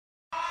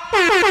Hey,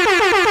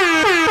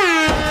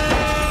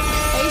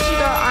 it's your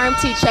girl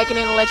RMT checking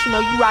in to let you know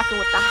you rocking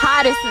with the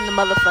hottest in the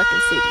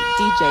motherfucking city,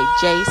 DJ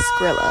J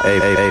Skrilla. Hey,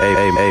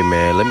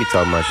 man, let me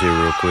talk my shit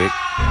real quick.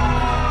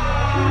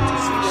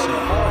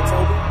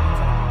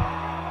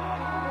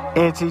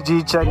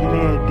 NTG checking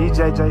in,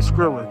 DJ J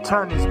Skrilla.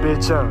 Turn this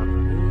bitch up.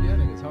 That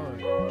nigga's hard.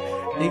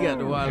 He got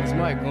the wireless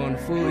mic going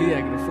to fool. He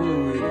acting a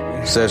fool with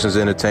it. Sessions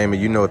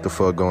Entertainment, you know what the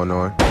fuck going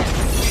on.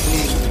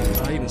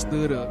 Oh, he done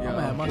stood up, y'all. I'm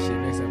gonna have my shit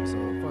next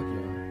episode. Fuck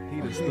y'all. He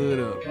done stood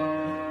up.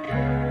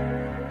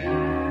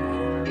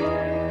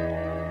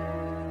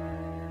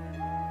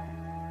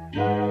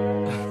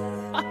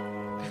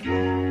 He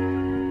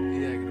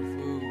acting a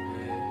fool,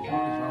 man.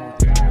 What is wrong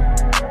with you?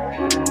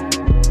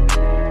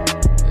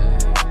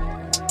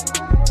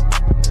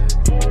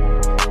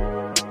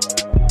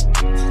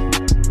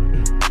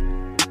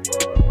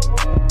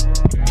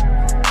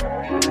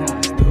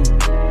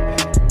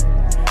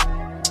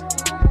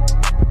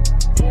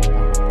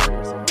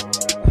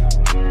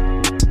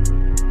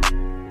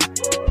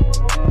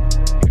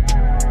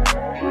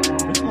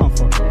 This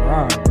motherfucker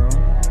ride, bro.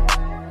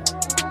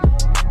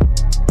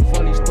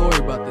 Funny story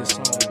about this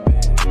song,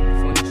 man.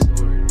 Funny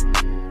story.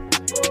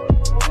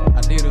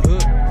 I did a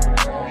hook for the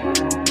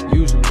song.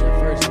 Usually, at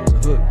first, it was a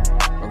hook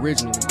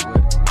originally,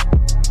 but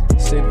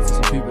sent it to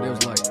some people that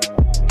was like,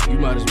 you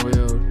might as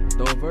well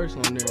throw a verse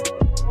on there.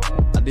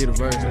 I did a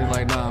verse, and they're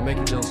like, nah, make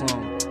it your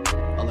song.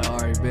 I'm like,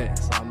 alright, bet.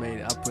 So I made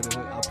it. I put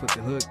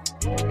the hook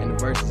and the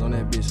verses on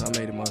that bitch, so I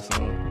made it my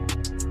song.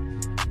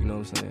 You know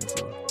what I'm saying?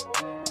 So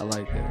I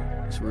like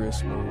that. It's real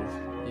smooth.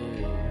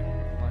 Yeah.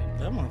 Like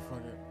That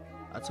motherfucker.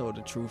 I told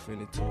the truth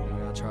in it too,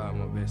 man. I tried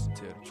my best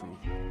to tell the truth.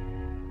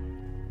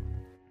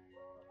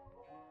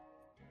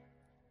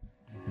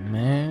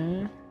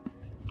 Man,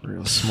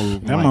 real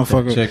smooth. That like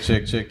motherfucker. Check.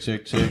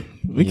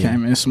 We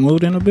came in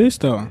smooth in a bitch,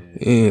 though.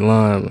 You ain't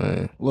lying,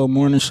 man. Little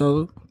morning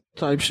show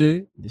type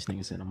shit. This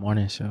nigga said a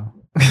morning show.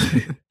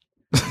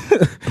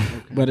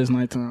 But it's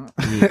nighttime.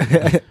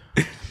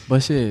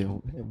 But shit,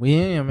 we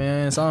in,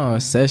 man. It's on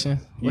session.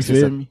 You What's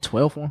feel this, me?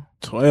 12th one?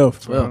 12,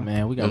 12,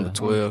 man. We got Number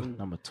 12.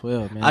 Number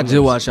 12, man. I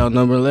just watched y'all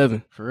number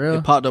 11. For real?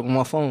 It popped up on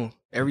my phone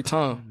every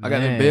time. I got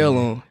Man. that bell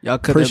on. Y'all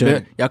cut Appreciate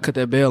that bell. Y'all cut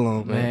that bell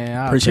on, man. Man,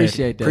 I Appreciate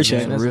appreciate, it. that. Appreciate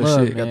man. it. That's Real love,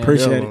 shit. man. Got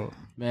Appreciate bell it. on.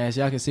 Man, as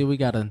y'all can see, we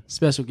got a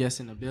special guest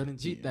in the building.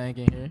 G-Thang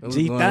in here. What's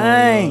G going on,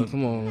 Thang. y'all?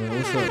 Come on, man.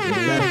 What's up, man?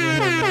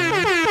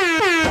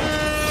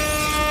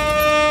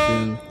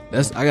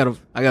 I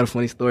got a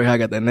funny story how I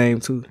got that name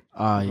too.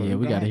 Oh, yeah,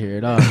 we got to hear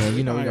it all, man.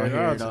 You know we got to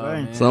hear it all,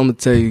 man. So I'm gonna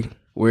tell you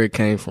where it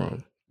came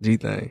from.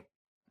 G-Thang.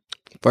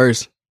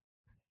 First,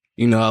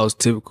 you know, I was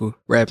typical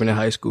rapping in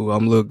high school.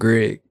 I'm Lil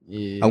Greg.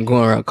 Yeah. I'm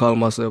going around calling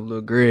myself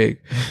Lil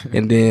Greg.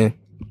 And then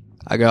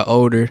I got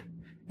older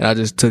and I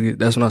just took it.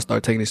 That's when I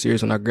started taking it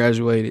serious when I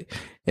graduated.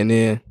 And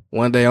then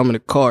one day I'm in the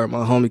car.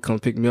 My homie come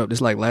pick me up.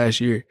 This like last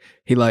year.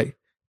 He like,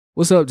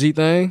 what's up,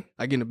 G-Thang?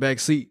 I get in the back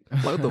seat. I'm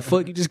like, what the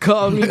fuck you just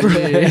called me, bro?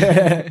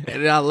 And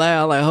then I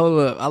laugh. I'm like, hold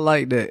up. I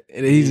like that.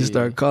 And then he just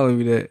started calling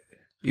me that.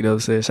 You know what I'm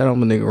saying? Shout out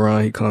my nigga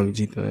Ron. He called me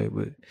G-Thang.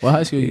 But What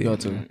high school you go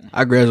to?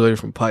 I graduated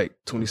from Pike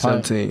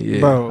 2017. Yeah.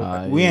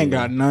 Bro, we ain't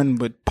got nothing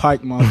but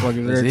Pike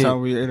motherfuckers That's every it.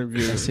 time we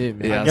interview. That's it,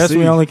 man. Yeah, I guess see.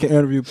 we only can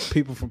interview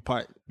people from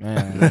Pike.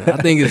 Man. I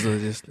think it's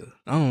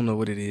I don't know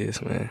what it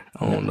is, man.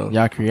 I don't know.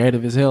 Y'all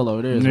creative as hell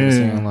over there. Is what I'm Yeah.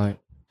 saying. Like,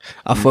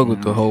 I fuck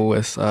with the whole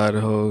West Side,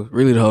 the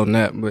whole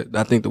nap, but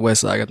I think the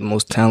West Side got the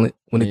most talent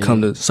when it Yeah.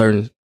 come to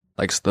certain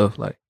like stuff,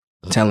 like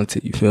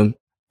talented. You feel me?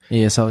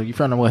 yeah, so you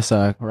from the west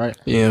side, right?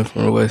 Yeah, I'm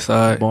from the West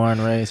Side.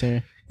 Born, raised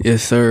here?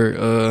 Yes,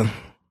 sir.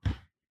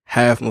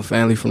 Half my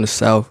family from the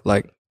South,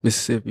 like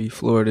Mississippi,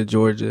 Florida,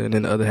 Georgia, and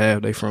then the other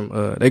half they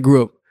from. They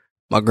grew up.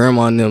 My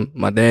grandma and them,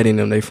 my daddy and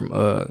them, they from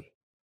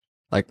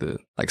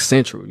like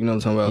Central. You know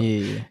what I'm talking about?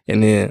 Yeah.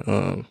 And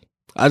then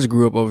I just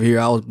grew up over here.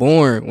 When I was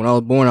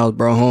born, I was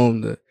brought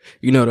home to,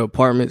 the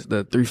apartments,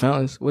 the Three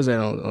Fountains. What's that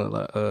on?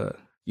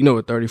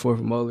 What 34th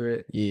and Moeller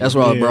at? Yeah. That's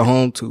where I was Yeah. brought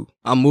home to.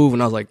 I moved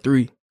when I was like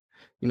 3.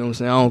 You know what I'm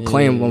saying? I don't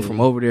claim I'm Yeah. from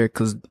over there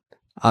because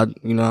I don't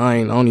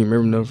even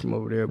remember nothing from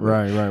over there. But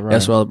Right.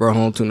 that's where I was brought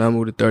home to. And I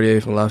moved to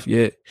 38th and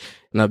Lafayette.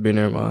 And I've been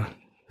there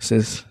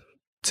since,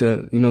 you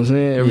know what I'm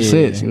saying? Ever Yeah.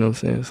 since, you know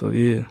what I'm saying? So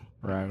yeah.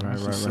 Right,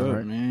 What's up,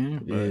 right.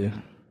 man? But Yeah.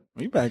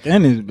 we back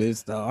in this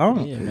bitch, though. I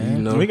don't, Yeah, You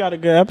man. know? We got a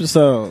good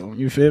episode.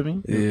 You feel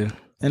me? Yeah.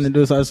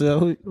 Introduce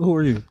ourselves. Who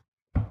are you?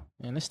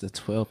 Man, this is the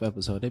 12th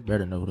episode. They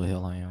better know who the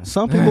hell I am.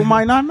 Some people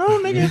might not know,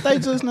 nigga, if they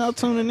just now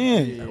tuning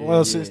in.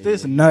 Well, since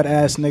this nut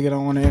ass nigga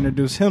don't want to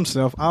introduce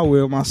himself, I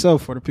will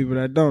myself for the people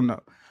that don't know.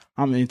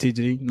 I'm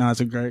NTG, not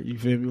so great. You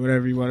feel me?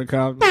 Whatever you want to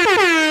call me.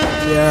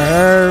 Yeah,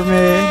 heard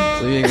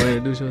me. So you ain't gonna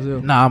introduce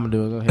yourself? Nah, I'm gonna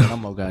do it. Go ahead.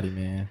 I'm Mo Gotti,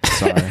 man.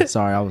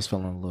 Sorry. I was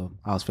feeling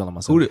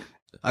myself. Who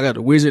I got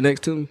the wizard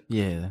next to me.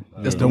 Yeah.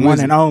 That's The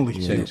one and only.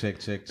 Yeah. Check.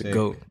 The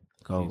GOAT.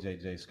 Go.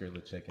 DJ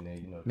Skrilla checking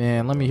in. You know.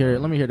 Man, let me hear it.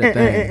 Let me hear that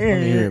thing. Let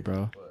me hear it,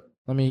 bro.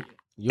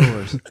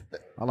 Yours.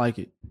 I like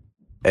it.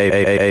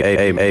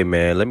 Hey,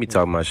 man, let me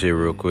talk my shit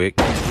real quick.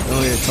 Go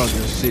ahead and talk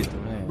your shit.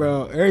 Man.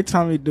 Bro, every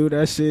time we do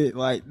that shit,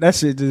 like, that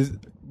shit just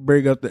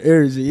bring up the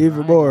energy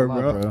even more,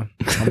 bro.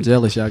 I'm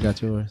jealous y'all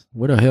got yours.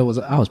 Where the hell was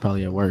I? I was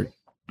probably at work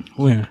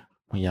When?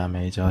 when y'all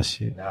made y'all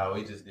shit. Nah,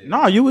 we just did.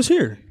 No, you was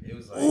here. It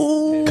was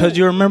like Cause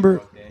you remember.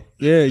 Okay.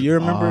 Yeah, you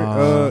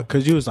remember.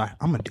 Cause you was like,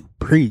 I'm gonna do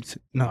preach.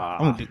 No,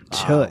 I'm gonna do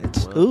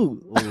church.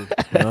 Ooh.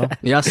 Well,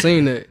 Yeah, I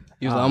seen that.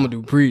 He was like, I'm gonna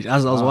do preach. I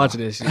was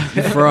watching that shit.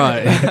 You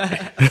fraud.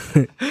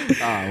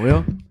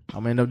 well, I'm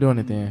gonna end up doing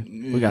it then.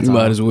 We got You time.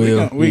 might as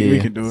well. We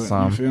Yeah, can do it.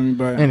 some. You feel me?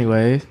 But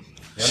Anyways,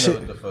 Y'all know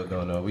what the fuck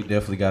going on. We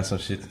definitely got some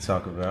shit to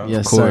talk about.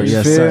 yes course. sir, You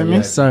yes feel sir, me?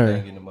 yes sir.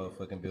 In the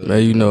motherfucking building.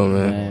 Man, you know,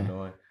 man.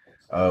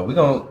 Man. We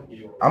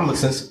gonna.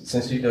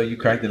 Since you know you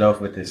cracked it off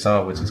with this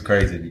song, which is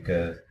crazy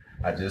because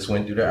I just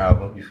went through the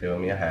album. You feel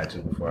me? I had to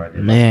before I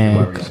did Man.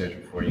 my research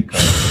before you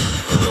come.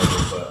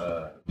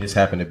 But this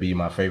happened to be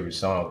my favorite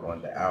song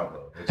on the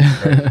album, which is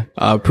crazy.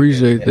 I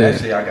appreciate And that.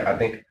 actually, I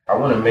think I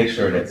want to make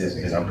sure that this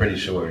is. I'm pretty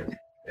sure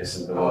this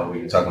is the one where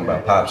you're talking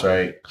about Pops,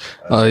 right?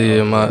 Oh,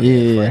 yeah,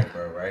 Yeah. Frank,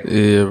 bro, right?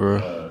 Yeah,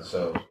 bro.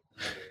 So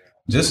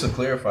just to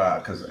clarify,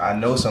 because I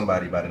know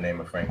somebody by the name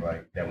of Frank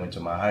like that went to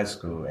my high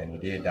school and he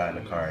did die in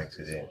a car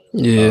accident.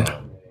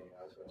 Yeah.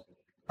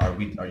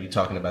 Are you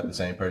talking about the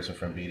same person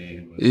from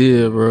BD who was,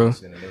 Yeah, bro. who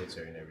was in the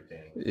military and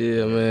everything?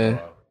 Yeah, man.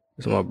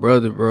 It's my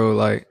brother, bro.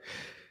 Like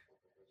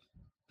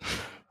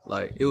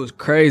it was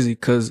crazy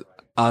because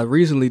I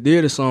recently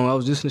did a song. I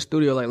was just in the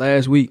studio like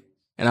last week,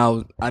 and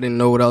I didn't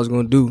know what I was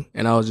gonna do,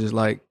 and I was just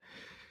like,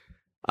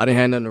 I didn't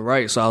have nothing to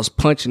write, so I was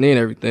punching in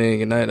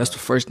everything, and that's the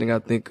first thing I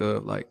think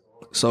of. Like,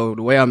 so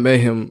the way I met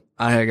him,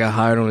 I had got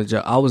hired on a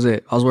job. I was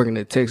working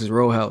at Texas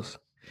Roadhouse,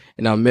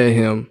 and I met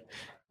him,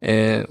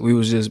 and we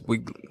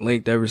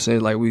linked ever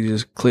since. Like, we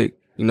just clicked.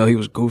 You know, he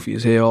was goofy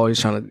as hell, always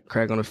trying to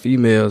crack on the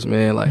females,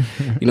 man. Like,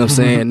 you know what I'm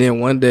saying? And then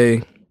one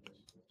day,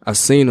 I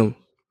seen him.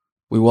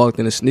 We walked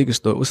in the sneaker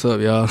store. What's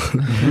up, y'all?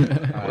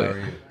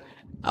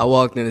 I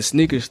walked in the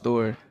sneaker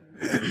store,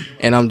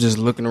 and I'm just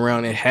looking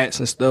around at hats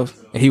and stuff.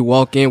 And he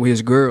walked in with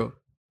his girl.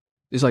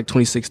 It's like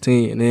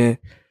 2016. And then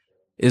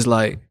it's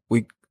like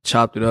we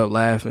chopped it up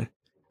laughing.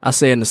 I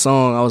said in the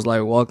song, I was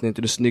like walking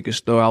into the sneaker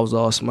store. I was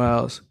all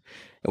smiles.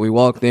 And we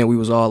walked in, we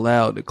was all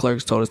loud. The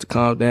clerks told us to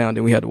calm down.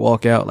 Then we had to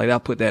walk out. Like, I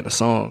put that in the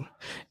song.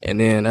 And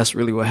then that's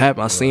really what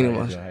happened. I seen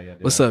him.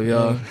 What's up,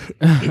 y'all?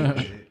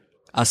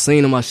 I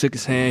seen him. I shook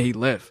his hand. He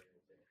left.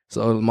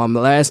 So my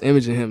last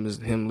image of him is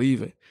him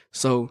leaving.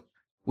 So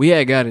we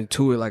had got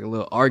into it like a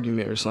little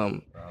argument or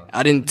something.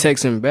 I didn't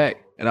text him back.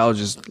 And I was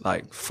just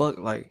like, fuck,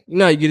 like, you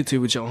know how you get into it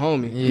with your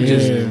homie. You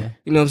just,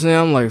 you know what I'm saying?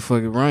 I'm like,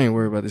 fuck it, bro, I ain't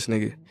worried about this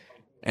nigga.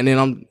 And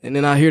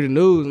then I hear the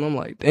news and I'm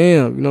like,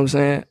 damn, you know what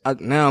I'm saying?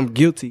 Now I'm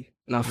guilty.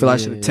 And I feel I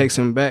should have texted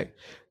him back.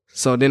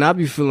 So then I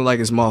be feeling like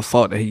it's my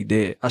fault that he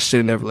dead. I should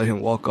have never let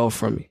him walk off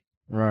from me.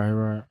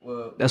 Right.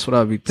 Well, That's what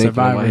I be thinking in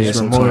my Survivor's head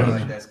remorse. I feel sometimes.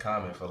 like that's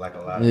common for like a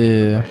lot of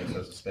Yeah. people,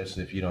 right?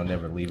 Especially if you don't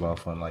never leave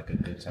off on like a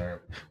good term.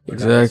 But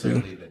Exactly. Not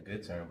necessarily the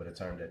good term, but a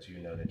term that you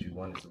know that you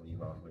wanted to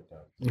leave off with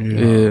them.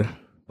 Yeah,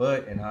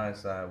 But in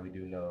hindsight, we do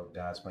know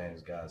God's plan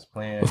is God's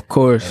plan. of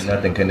course. And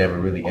nothing can ever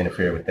really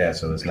interfere with that,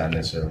 so it's not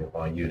necessarily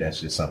on you. That's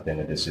just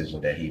a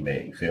decision that he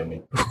made. You feel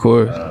me? Of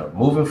course.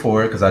 Moving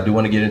forward, because I do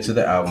want to get into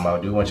the album. I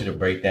do want you to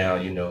break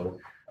down. You know,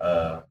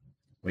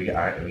 we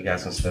got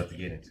some stuff to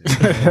get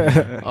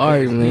into. All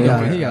right,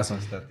 man. He got some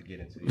stuff to get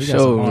into. We got Sure,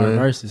 some hard man.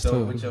 verses So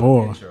too. with your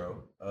Boy.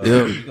 intro,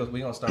 Yeah. because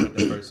we're gonna start with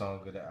the first song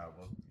of the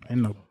album.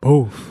 in the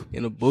booth.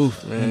 In the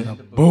booth, man.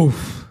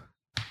 Booth.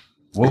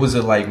 What was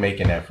it like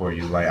making that for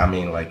you? Like, I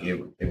mean, like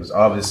it was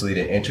obviously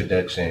the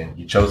introduction.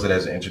 You chose it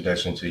as an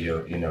introduction to your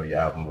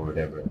album or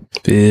whatever.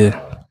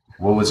 Yeah.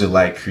 What was it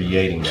like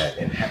creating that,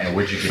 and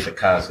where'd you get the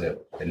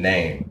concept, the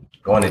name?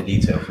 Go into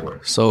detail for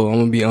us. So I'm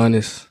gonna be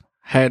honest.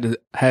 Had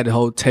the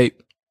whole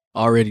tape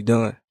already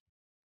done.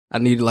 I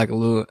needed like a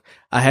little.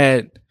 I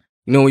had,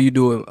 you know, when you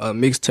do a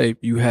mixtape,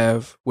 you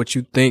have what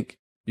you think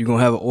you're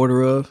gonna have an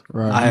order of.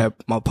 Right. I had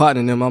my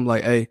partner and them. I'm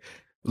like, hey,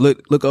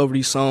 look over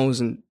these songs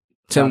and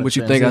tell me what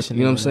you think. You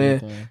know what I'm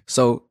saying?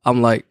 So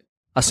I'm like,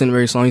 I sent him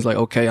every song. He's like,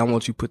 okay, I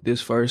want you to put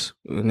this first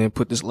and then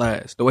put this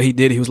last. The way he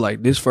did it, he was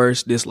like, this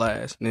first, this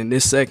last, and then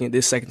this second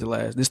to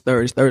last, this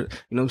third. You know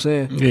what I'm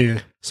saying? Yeah.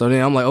 So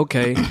then I'm like,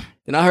 okay.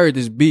 Then I heard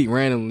this beat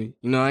randomly.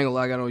 You know, I ain't gonna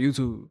lie, I got it on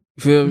YouTube. You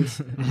feel me?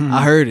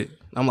 I heard it.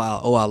 I'm like,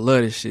 oh, I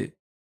love this shit.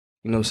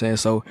 You know what I'm saying?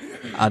 So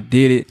I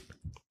did it.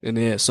 And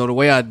then, so the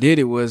way I did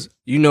it was,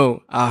 you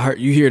know,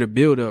 you hear the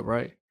build up,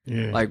 right?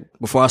 Yeah. Like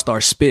before I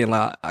start spitting,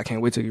 like I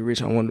can't wait to get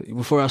rich.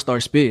 Before I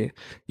start spitting,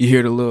 you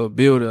hear the little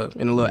build up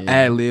and a little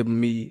ad lib of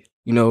me,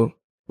 you know,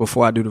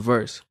 before I do the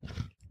verse.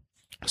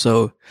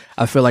 So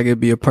I feel like it'd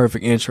be a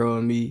perfect intro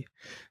of me,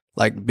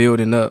 like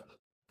building up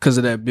because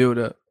of that build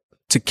up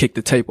to kick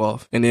the tape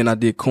off. And then I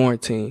did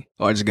Quarantine,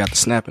 or I just got to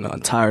snapping the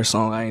entire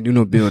song. I ain't do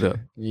no build up.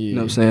 You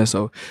know what I'm saying?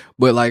 So,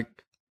 but like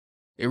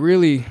it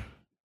really,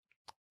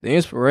 the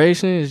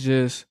inspiration is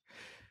just.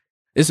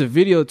 It's a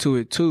video to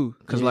it too,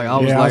 cause like I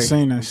was like, I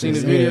seen that. seen the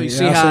shit. video. Yeah, You yeah,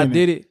 see I how I seen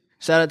did it?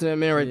 Shout out to that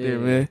man right there,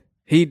 man.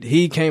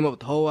 He came up with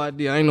the whole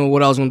idea. I didn't know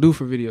what I was gonna do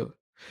for video,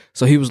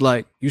 so he was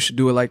like, "You should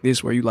do it like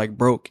this, where you like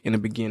broke in the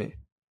beginning,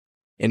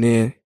 and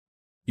then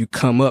you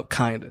come up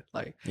kind of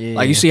like Yeah.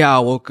 like you see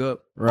how I woke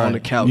up on Right. the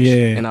couch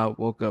Yeah. and I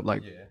woke up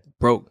like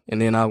broke,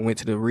 and then I went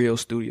to the real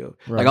studio.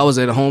 Right. Like I was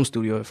at a home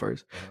studio at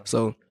first,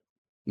 so.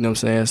 You know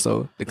what I'm saying?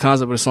 So the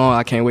concept of the song,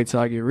 I can't wait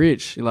till I get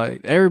rich.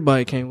 Like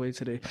everybody can't wait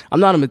till they. I'm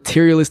not a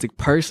materialistic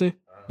person,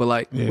 but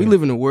like Yeah. we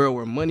live in a world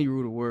where money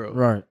rule the world.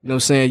 Right. You know what I'm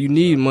saying? You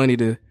need money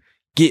to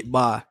get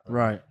by.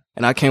 Right.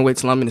 And I can't wait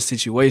till I'm in a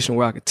situation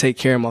where I can take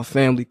care of my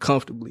family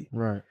comfortably.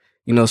 Right.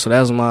 You know, so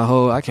that's my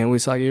whole, I can't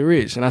wait till I get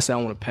rich. And I said I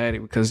want a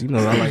paddock because, you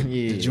know, I like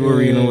the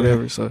jewelry and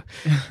whatever. So,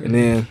 and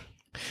then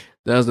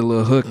that was the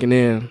little hook. And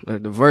then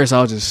the verse,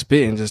 I was just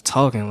spitting, just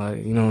talking,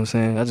 like, you know what I'm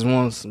saying? I just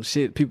wanted some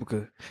shit people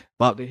could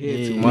bop their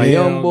head to. My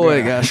young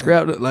boy got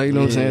scrapped up, like, you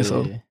know what I'm saying?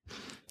 So,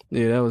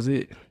 yeah, that was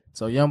it.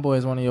 So Young Boy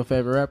is one of your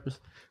favorite rappers?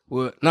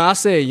 Well, no, I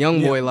said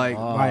young boy, like,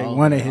 Like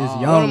one of his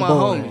one young of my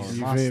boys. homies.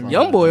 You feel me?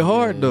 young boy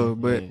hard though,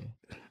 but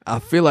I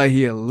feel like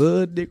he a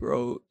little dick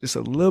road, just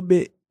a little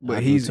bit. But I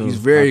do he's too.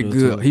 very I do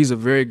good. too. He's a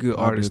very good I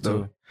do artist too.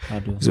 though. I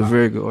do. He's a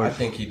very good I artist.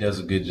 think he does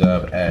a good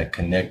job at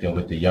connecting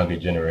with the younger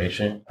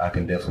generation. I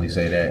can definitely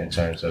say that in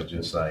terms of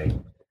just like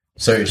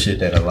certain shit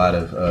that a lot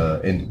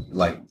of in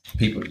like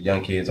people,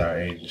 young kids our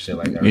age and shit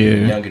like that,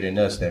 younger than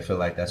us, that feel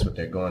like that's what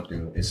they're going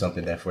through. It's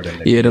something that for them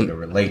to, to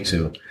relate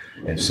to,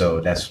 and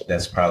so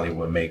that's probably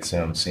what makes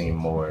him seem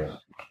more,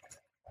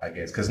 I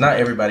guess, because not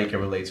everybody can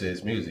relate to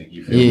his music.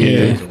 You feel me?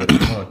 In terms of what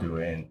they're going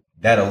through, and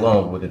that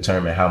alone will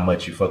determine how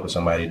much you fuck with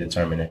somebody,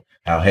 determining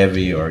how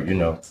heavy or, you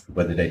know,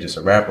 whether they just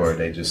a rapper or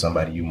they just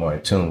somebody you more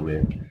in tune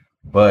with.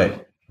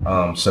 But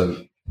so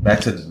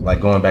back to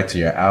like going back to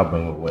your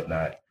album or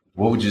whatnot,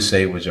 what would you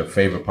say was your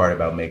favorite part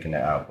about making the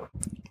album?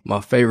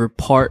 My favorite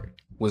part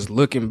was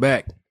looking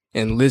back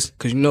and listen,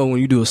 because you know when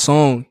you do a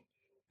song,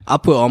 I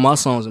put all my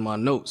songs in my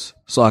notes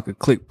so I could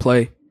click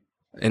play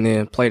and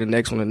then play the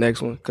next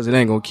one, because it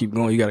ain't gonna keep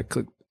going. You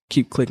gotta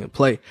keep clicking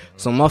play.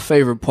 So my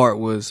favorite part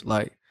was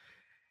like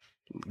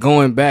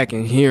going back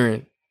and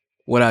hearing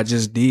what I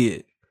just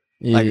did.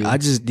 Like I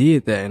just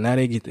did that, and now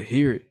they get to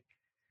hear it.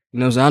 You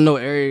know what I'm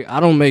saying? I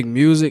don't make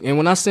music, and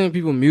when I send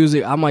people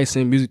music, I might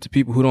send music to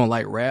people who don't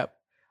like rap.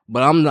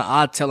 But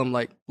I tell them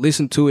like,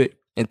 listen to it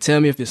and tell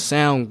me if it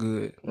sound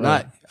good.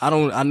 Right.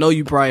 I know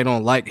you probably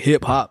don't like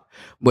hip hop,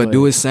 but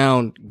do it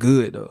sound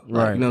good though?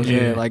 Like, Right. you know what I'm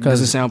saying? Like,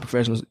 does it sound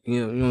professional?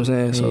 You know what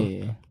I'm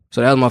saying?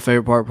 So that was my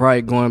favorite part.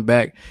 Probably going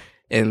back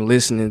and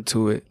listening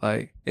to it,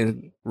 like,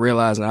 and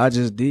realizing I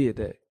just did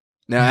that.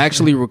 Now,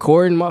 actually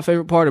recording, my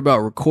favorite part about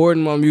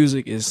recording my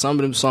music is some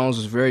of them songs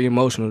was very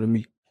emotional to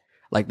me.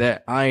 Like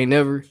that,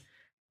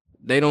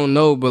 they don't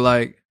know, but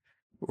like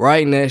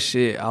writing that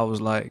shit, I was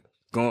like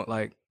going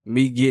like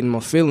me getting my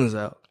feelings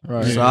out.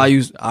 Right. So I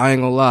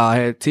ain't gonna lie, I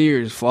had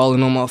tears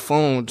falling on my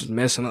phone, just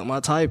messing up my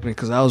typing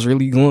because I was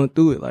really going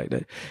through it like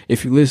that.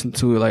 If you listen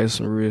to it, like it's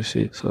some real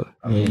shit. So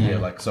I mean, yeah,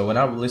 like so when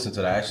I listened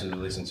to it, I actually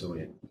listened to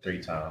it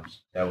 3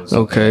 times. That was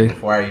okay.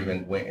 Before I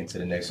even went into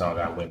the next song,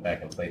 I went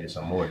back and played it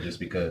some more, just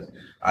because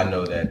I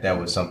know that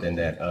was something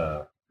that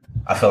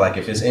I feel like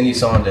if it's any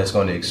song that's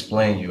going to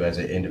explain you as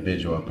an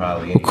individual, and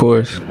probably anything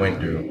that you went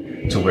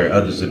through, to where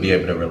others would be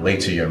able to relate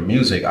to your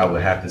music, I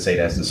would have to say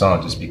that's the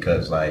song, just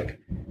because like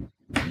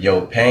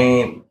your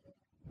pain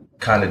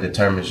kind of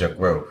determines your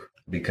growth,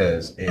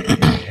 because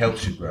it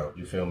helps you grow.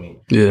 You feel me?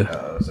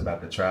 Yeah. It's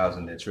about the trials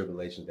and the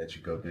tribulations that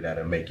you go through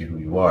that'll make you who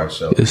you are.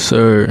 So yes,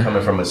 sir.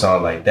 Coming from a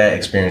song like that,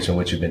 experiencing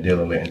what you've been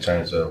dealing with in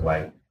terms of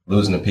like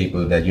losing the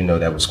people that you know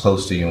that was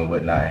close to you and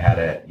whatnot, how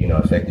that, you know,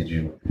 affected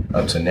you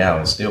up to now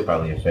and still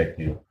probably affect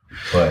you.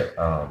 But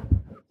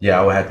yeah,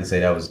 I would have to say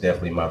that was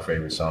definitely my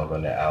favorite song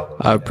on that album.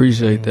 I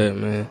appreciate that,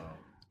 man.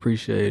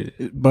 Appreciate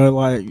it. But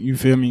like, you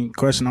feel me?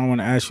 Question I want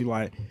to ask you,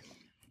 like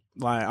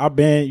I've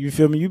been, you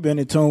feel me? You've been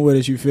in tune with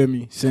us, you feel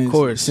me?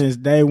 Since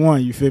day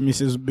one, you feel me?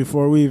 Since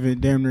before we even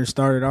damn near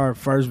started our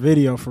first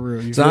video for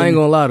real. So I ain't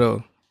gonna lie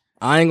though,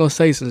 I ain't gonna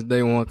say since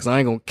day one because I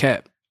ain't gonna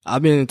cap.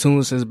 I've been in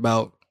tune since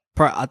about,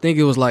 I think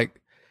it was like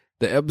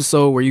the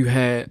episode where you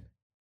had,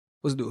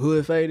 what's the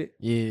Hood Faded?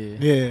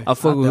 Yeah. I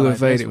fuck with Hood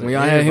Faded. When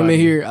y'all had him in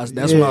here,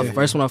 that's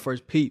when I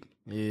first peeped.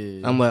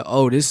 Yeah. I'm like,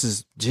 oh, this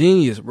is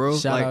genius, bro.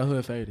 Shout like, out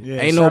Hood Faded.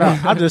 Yeah, ain't shout no.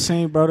 out. I just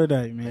seen bro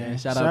today, man.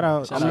 Shout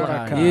out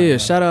Kai. Yeah,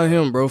 shout out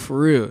him, bro, for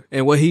real.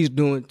 And what he's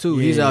doing too.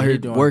 He's out here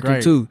doing working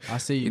great. too. I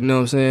see You know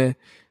what I'm saying?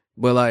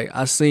 But like,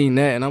 I seen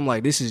that and I'm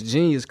like, this is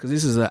genius because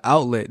this is an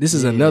outlet. This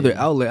is another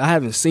outlet. I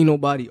haven't seen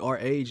nobody our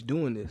age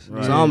doing this.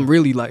 Right. So I'm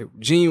really like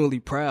genuinely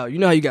proud. You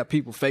know how you got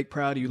people fake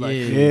proud of you, like,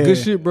 good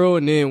shit, bro.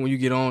 And then when you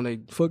get on, they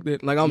fuck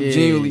that. Like, I'm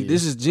genuinely,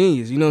 this is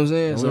genius. You know what I'm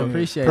saying? We So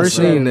appreciate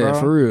seeing it, that bro.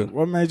 for real.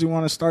 What made you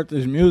want to start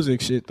this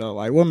music shit though?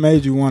 Like, what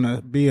made you want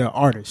to be an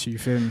artist? You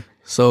feel me?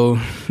 So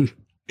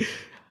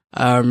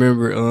I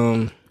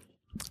remember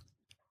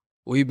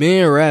we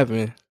been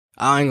rapping.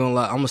 I ain't gonna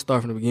lie, I'm gonna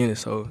start from the beginning.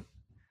 So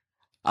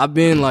I've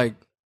been like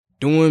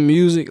doing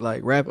music,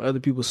 like rapping other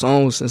people's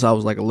songs since I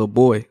was like a little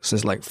boy,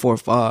 since like 4 or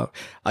 5.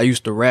 I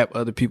used to rap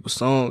other people's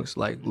songs.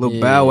 Like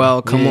Lil Bow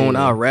Wow come on,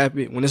 I'll rap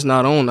it. When it's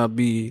not on, I'll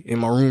be in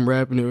my room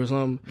rapping it or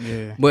something.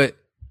 Yeah. But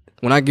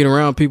when I get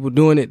around people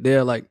doing it,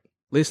 they're like,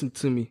 listen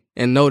to me.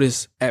 and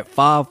notice at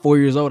 4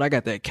 years old, I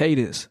got that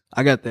cadence.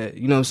 I got that,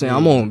 you know what I'm saying?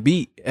 I'm on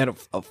beat at a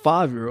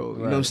 5-year-old,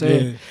 you know what I'm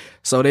saying? Yeah.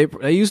 So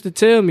they used to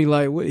tell me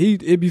like,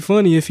 it'd be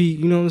funny if he,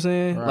 you know what I'm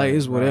saying? Right, like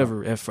it's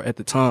whatever at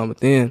the time. But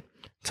then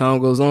time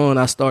goes on,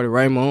 I started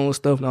writing my own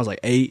stuff, and I was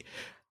like 8.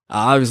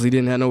 I obviously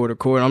didn't have nowhere to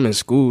record. I'm in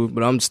school,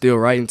 but I'm still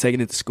writing,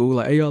 taking it to school.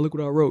 Like, hey y'all, look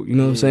what I wrote. You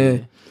know what I'm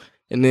saying?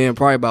 And then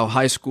probably about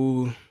high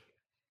school,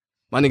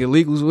 my nigga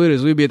Leak was with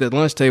us. We'd be at the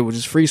lunch table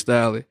just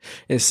freestyling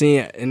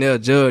and they'll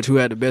judge who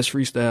had the best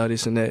freestyle,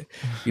 this and that.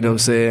 You know what I'm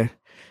saying?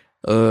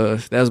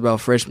 That was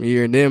about freshman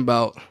year. And then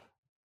about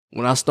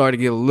when I started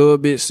to get a little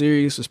bit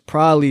serious was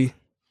probably,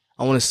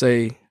 I want to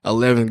say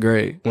 11th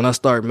grade, when I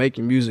started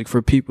making music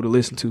for people to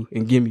listen to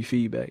and give me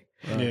feedback.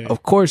 Yeah.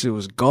 Of course it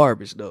was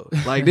garbage though.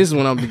 Like this is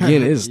when I'm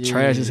beginning. It's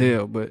trash as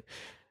hell, but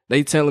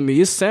they telling me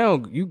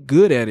you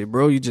good at it,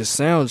 bro. You just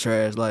sound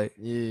trash. Like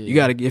you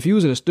gotta, if you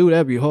was in the studio,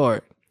 that'd be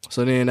hard.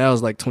 So then that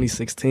was like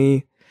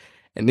 2016.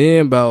 And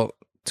then about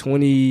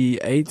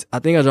 28, I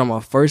think I dropped my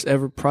first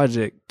ever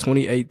project,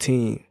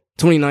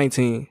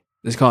 2019.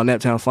 It's called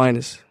Naptown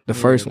Finest, the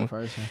first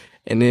one.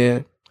 And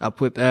then I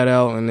put that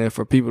out, and then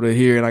for people to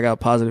hear, and I got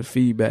positive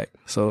feedback.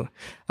 So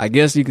I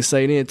guess you could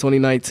say then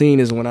 2019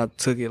 is when I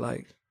took it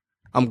like,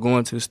 I'm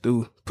going to the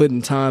studio,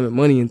 putting time and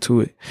money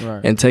into it,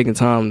 and taking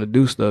time to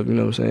do stuff, you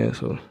know what I'm saying?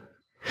 So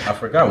I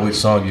forgot which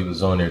song you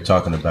was on there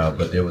talking about,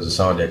 but there was a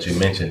song that you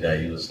mentioned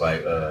that you was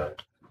like,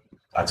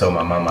 I told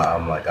my mama,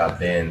 I'm like, I've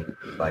been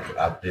like,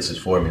 this is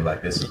for me,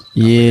 like this is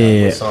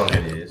what song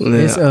it is.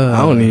 It's, I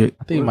don't need.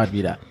 I think it might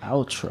be the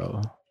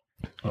outro.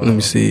 Let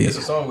me see. It's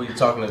a song where you're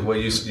talking, where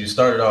you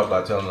started off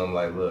by telling them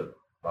like, look,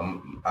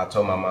 I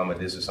told my mama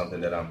this is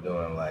something that I'm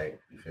doing,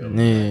 like, you feel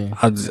me? Yeah.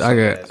 I got.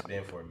 That's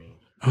been for me.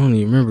 I don't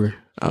even remember.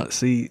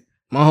 See,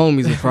 my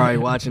homies are probably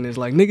watching this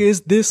like, nigga,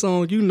 it's this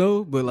song, you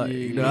know, but like,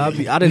 you know,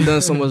 I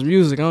done so much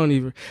music, I don't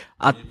even.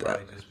 You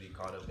probably just be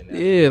caught up in that.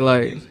 Yeah,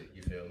 like. Music,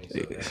 you feel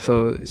me?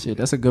 So Shit,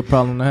 that's a good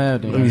problem to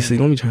have. Then. let me see.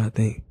 Let me try to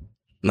think.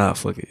 Nah,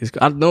 fuck it.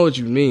 I know what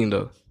you mean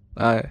though.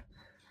 I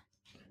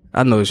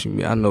know what you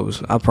mean.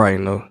 I probably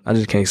know. I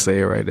just can't say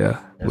it right there.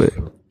 But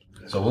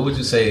So what would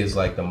you say is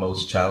like the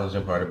most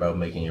challenging part about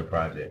making your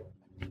project?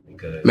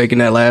 Because making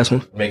that last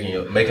one.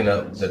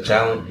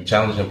 the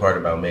challenging part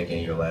about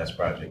making your last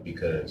project,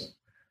 because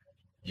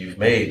you've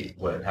made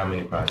how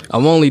many projects?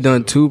 I've only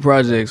done 2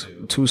 projects,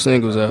 2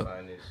 singles out,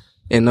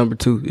 and number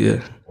 2,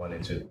 yeah. 1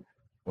 and 2.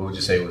 What would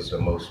you say was the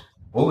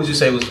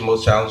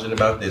most challenging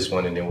about this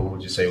one, and then what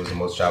would you say was the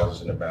most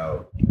challenging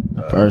about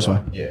first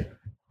one? Yeah.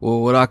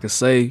 Well, what I could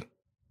say,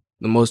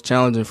 the most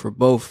challenging for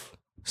both,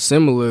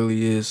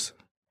 similarly, is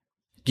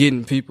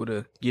getting people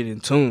to get in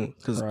tune.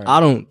 Because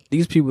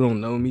these people don't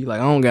know me.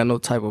 Like, I don't got no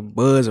type of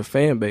buzz or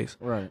fan base.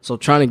 Right. So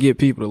trying to get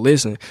people to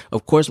listen.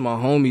 Of course, my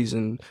homies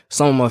and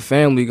some of my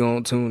family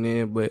gonna tune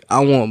in, but I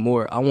want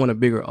more. I want a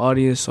bigger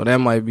audience. So that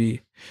might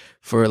be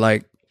for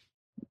like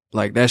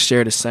that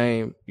share the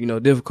same, you know,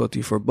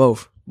 difficulty for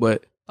both.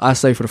 But I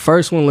say for the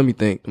first one, let me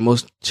think. The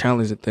most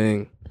challenging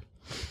thing.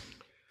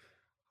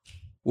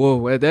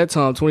 Well, at that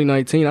time,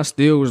 2019, I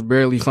still was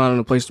barely finding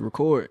a place to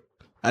record.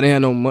 I didn't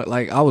have no money.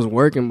 Like, I was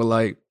working, but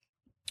like,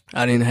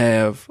 I didn't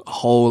have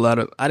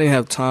I didn't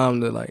have time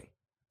to like,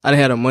 I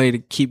didn't have the money to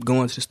keep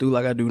going to the studio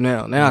like I do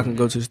now. Now I can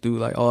go to the studio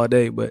like all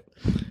day, but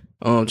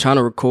trying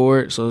to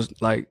record. So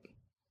it's like,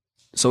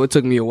 so it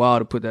took me a while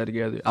to put that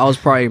together. I was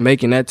probably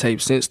making that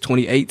tape since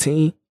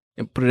 2018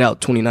 and put it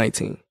out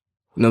 2019. You know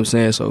what I'm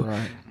saying? So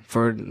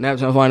for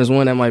Naptown Finest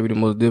 1, that might be the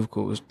most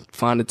difficult, was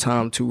find the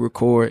time to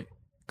record.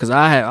 Cause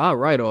I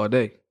write all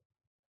day.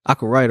 I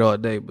could write all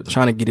day, but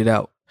trying to get it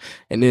out.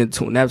 And then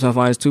Naptown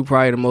Finest 2,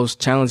 probably the most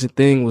challenging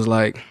thing was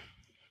like,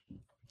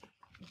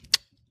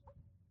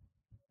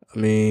 I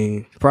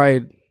mean,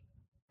 probably,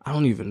 I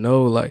don't even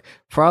know, like,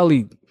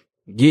 probably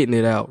getting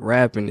it out,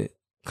 rapping it.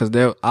 Cause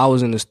I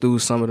was in the studio,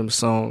 some of them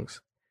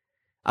songs.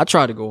 I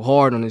tried to go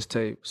hard on this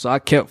tape, so I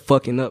kept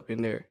fucking up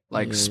in there.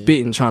 Like,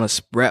 spitting, trying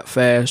to rap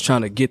fast,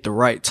 trying to get the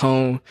right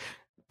tone.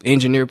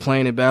 Engineer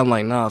playing it, but I'm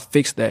like, nah,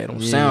 fix that. It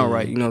don't sound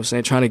right. You know what I'm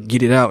saying? Trying to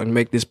get it out and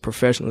make this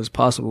professional as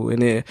possible.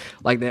 And then,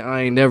 like that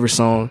I Ain't Never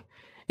song,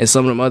 and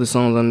some of them other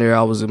songs on there,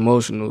 I was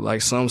emotional.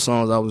 Like some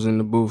songs, I was in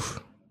the booth,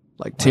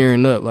 like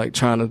tearing up, like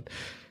trying to.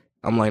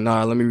 I'm like,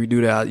 nah, let me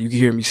redo that. You can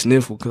hear me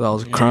sniffle because I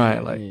was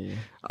crying. Like,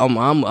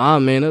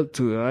 I'm man up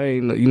to it. I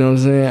ain't, you know what I'm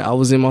saying? I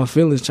was in my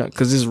feelings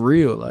because it's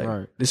real.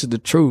 Like, this is the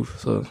truth.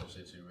 So,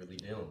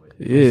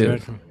 yeah.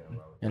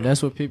 And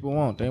that's what people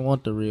want. They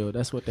want the real.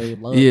 That's what they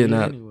love. Yeah,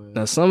 anyway.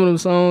 Now some of them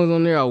songs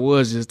on there, I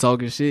was just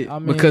talking shit. I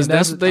mean, because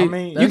that's what they.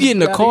 You get in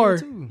the car.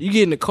 You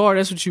get in the car.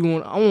 That's what you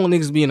want. I want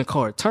niggas to be in the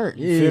car. Turn.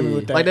 You feel me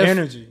with that, like that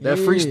energy. That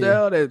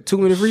freestyle, that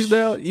 2-minute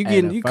freestyle.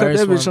 You cut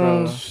that bitch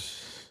on.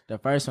 The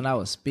first one I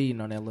was speeding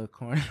on that little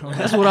corner.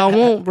 That's what I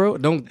want, bro.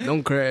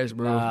 Don't crash,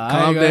 bro.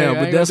 Calm down.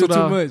 But that's what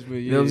too much. But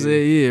you know what I'm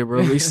saying? Yeah,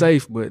 bro. Be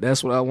safe. But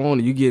that's what I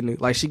wanted. You getting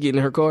like she getting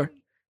in her car.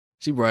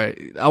 She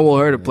bright. I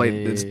want her to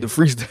play the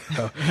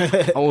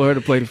freestyle. I want her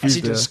to play the freestyle.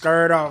 She just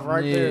skirt off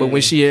right there. But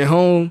when she at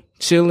home,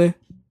 chilling,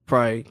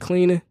 probably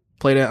cleaning,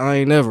 play that I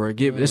Ain't Never.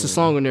 There's a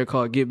song in there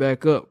called Get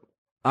Back Up.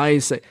 I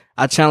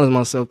challenged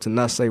myself to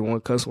not say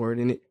one cuss word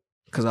in it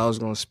because I was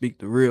gonna speak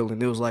the real,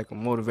 and it was like a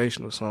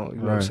motivational song.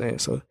 You know what I'm saying?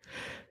 So,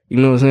 you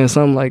know what I'm saying?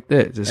 Something like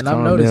that. Just and I've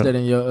noticed that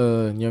in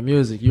your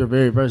music, you're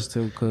very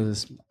versatile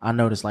because I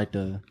noticed like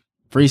the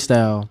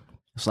freestyle.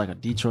 It's like a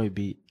Detroit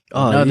beat.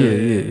 Another.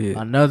 It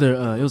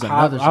was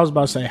another. I was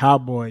about to say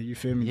Hot Boy. You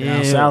feel me?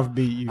 Down South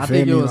beat. You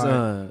feel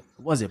me?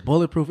 Was it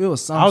Bulletproof? It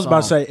was some. I was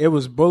about to say it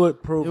was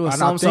Bulletproof. It was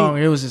some song.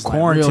 It was just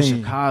Quarantine. Like real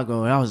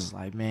Chicago, and I was just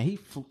like, man,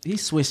 he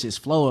switched his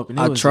flow up. And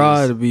I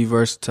try to be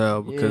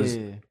versatile because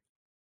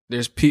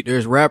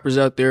there's rappers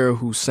out there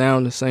who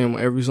sound the same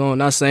on every song.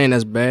 Not saying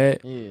that's bad.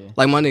 Yeah.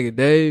 Like my nigga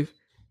Dave,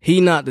 he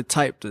not the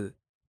type to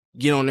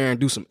get on there and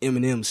do some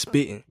Eminem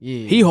spitting.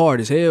 Yeah. He hard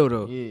as hell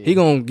though. Yeah. He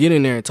gonna get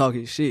in there and talk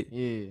his shit.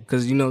 Yeah.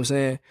 Cause you know what I'm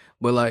saying?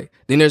 But like,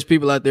 then there's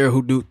people out there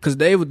who do, cause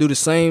Dave would do the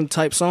same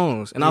type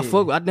songs. And I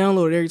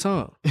download it every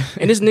time.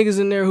 And there's niggas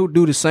in there who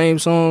do the same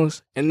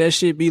songs. And that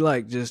shit be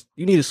like, just,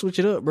 you need to switch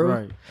it up, bro.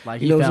 Right. Like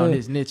he found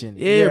his niche in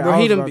it. Yeah, bro.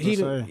 Like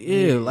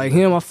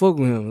him, I fuck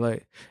with him.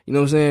 Like, you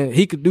know what I'm saying?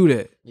 He could do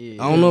that.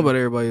 Yeah. I don't know about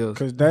everybody else.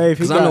 Cause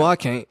Dave, I know I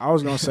can't. I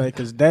was gonna say,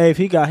 cause Dave,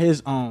 he got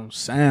his own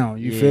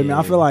sound. You feel me?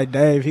 I feel like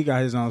Dave, he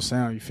got his own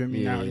sound. You feel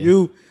me? Now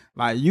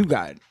you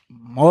got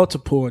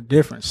multiple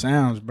different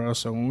sounds, bro.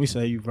 So when we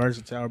say you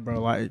versatile,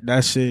 bro, like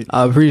that shit,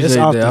 I appreciate it's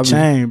off that. the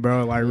chain,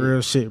 bro. Like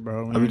real shit,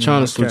 bro. I be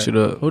trying to switch it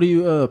up. Who do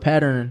you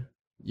pattern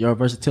your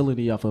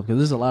versatility off of? Because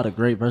there's a lot of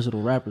great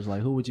versatile rappers.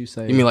 Like who would you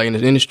say? You mean like in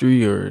the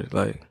industry or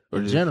like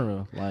in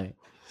general? Like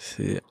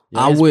shit,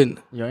 I wouldn't.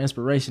 Your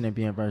inspiration in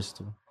being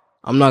versatile.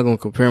 I'm not gonna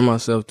compare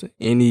myself to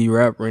any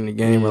rapper in the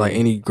game or like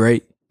any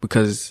great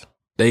because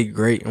they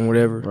great and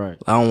whatever. Right.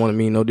 I don't want to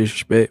mean no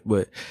disrespect,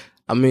 but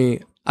I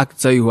mean, I can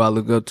tell you who I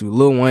look up to.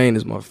 Lil Wayne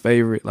is my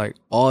favorite, like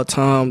all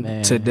time,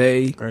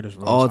 today,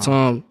 all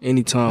time,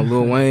 anytime.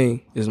 Lil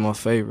Wayne is my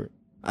favorite.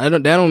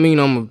 That don't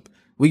mean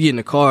we get in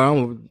the car,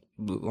 I'm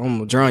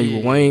gonna drown you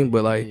with Wayne,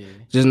 but like,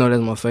 just know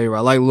that's my favorite.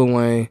 I like Lil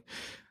Wayne.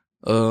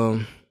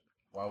 Why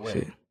Wayne?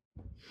 Shit.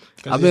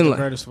 I've been the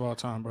greatest of all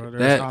time, bro.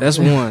 That's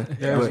one.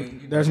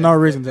 There's no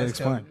reason to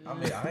explain.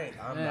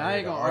 I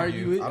ain't gonna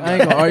argue. I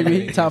ain't gonna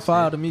argue. He top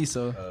 5 to me,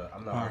 so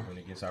I'm not arguing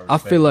against. I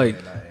feel like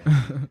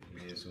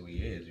he is who he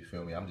is. You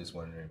feel me? I'm just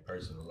wondering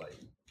personal, like,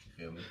 you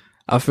feel me?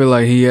 I feel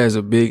like he has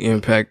a big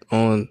impact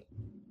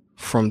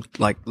from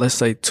like let's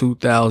say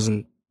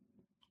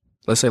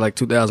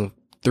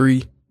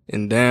 2003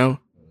 and down.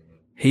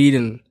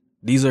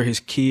 These are his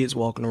kids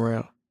walking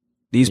around.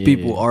 These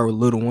people are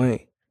Lil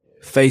Wayne.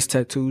 Face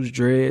tattoos,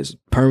 dreads,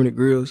 permanent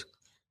grills.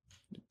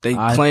 They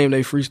claim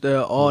they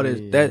freestyle all this.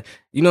 That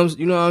you know what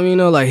I mean?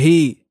 Like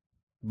he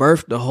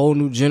birthed the whole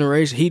new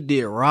generation. He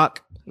did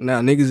rock. Now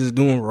niggas is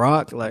doing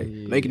rock, like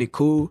making it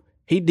cool.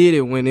 He did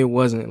it when it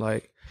wasn't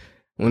like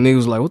when niggas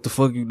was like, "What the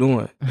fuck you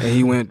doing?" And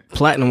he went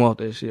platinum off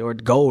that shit or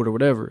gold or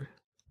whatever.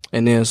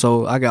 And then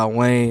so I got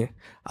Wayne.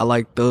 I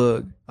like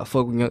Thug. I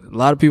fuck with a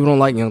lot of people don't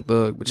like Young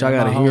Thug, but y'all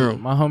gotta hear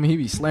him. My homie, he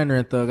be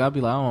slandering Thug. I be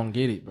like, I don't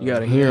get it, bro. You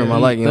gotta hear him. I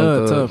like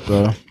Young Thug, tough,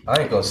 bro.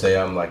 I ain't gonna say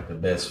I'm like the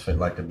biggest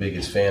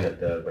fan of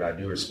Thug, but I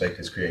do respect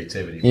his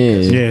creativity.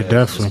 Yeah,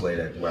 definitely. Display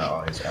that throughout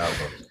all his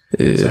albums.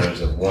 In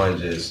terms of one,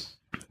 just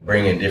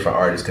bringing different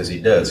artists because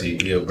he does.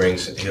 He'll bring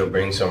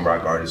some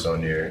rock artists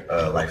on there.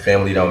 Like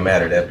Family Don't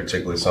Matter. That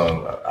particular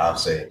song, I'll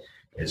say,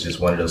 it's just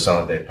one of those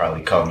songs that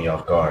probably caught me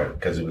off guard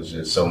because it was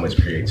just so much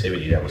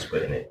creativity that was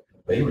put in it.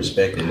 But he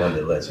respected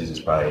nonetheless. He's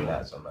just probably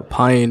not somebody.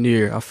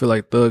 Pioneer. I feel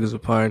like Thug is a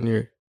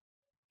pioneer.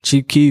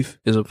 Chief Keef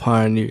is a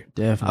pioneer.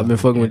 Definitely. I've been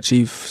fucking with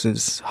Chief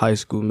since high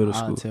school, middle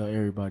school. I tell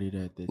everybody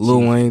that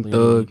Lil Wayne,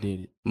 Thug.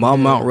 My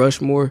Mount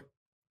Rushmore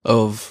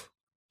of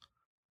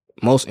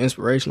most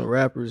inspirational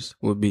rappers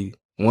would be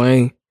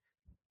Wayne,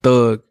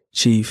 Thug,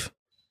 Chief,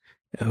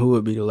 and who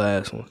would be the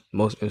last one?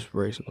 Most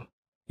inspirational.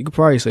 You could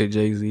probably say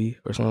Jay-Z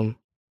or something.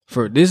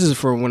 This is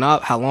for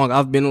how long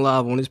I've been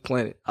alive on this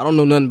planet. I don't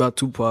know nothing about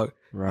Tupac.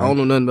 Right. I don't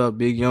know nothing about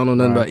Biggie. I don't know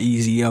nothing about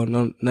Easy. I don't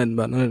know nothing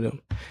about none of them.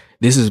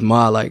 This is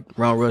my like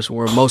Mount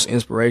Rushmore, most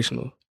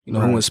inspirational. You know,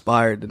 who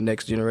inspired the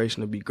next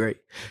generation to be great.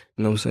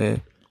 You know what I'm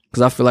saying?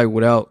 Because I feel like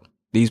without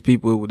these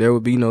people, there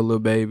would be no Lil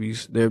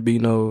Babies. There'd be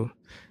no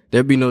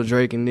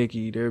Drake and Nicki.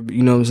 You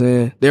know what I'm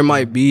saying? There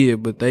might be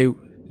it, but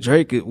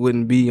Drake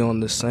wouldn't be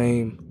on the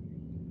same.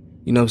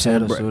 You know what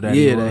I'm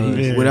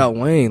saying? Without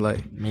Wayne,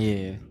 like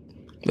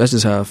that's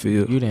just how I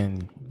feel. You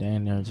didn't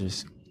damn near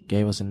just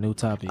gave us a new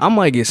topic. I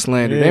might get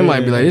slandered. They might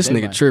be like, this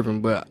nigga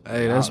tripping, but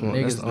hey, that's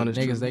the honest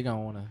niggas. They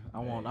gonna wanna. I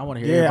want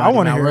to hear. I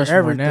want to hear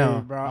everything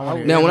now,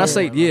 bro. Now, when I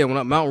say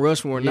Mount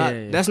Rushmore,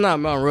 that's not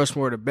Mount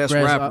Rushmore the best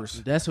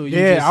rappers. That's who you.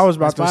 I was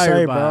about to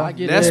say, bro.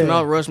 That's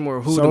Mount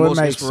Rushmore. Who the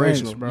most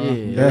inspirational, bro?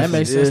 Yeah, that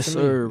makes sense to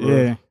me, sir, bro.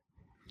 Yeah.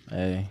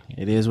 Hey,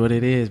 it is what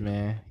it is,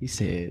 man. He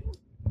said,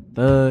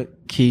 Thug,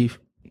 Keith,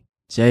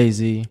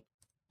 Jay-Z.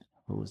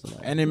 Who was the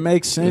last? And it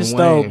makes sense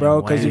though,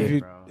 bro,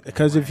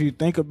 because if you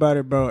think about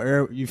it,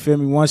 bro, you feel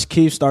me? Once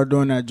Keith started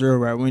doing that drill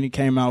rap, when he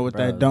came out with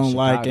that Don't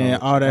Like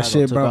and all that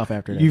shit, bro,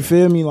 you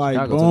feel me?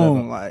 Like,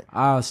 boom. Like,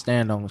 I'll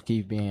stand on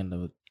Keith being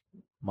the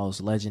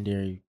most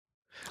legendary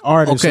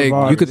artists. Okay,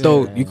 of you could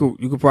artists. throw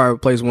you could probably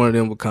replace one of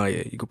them with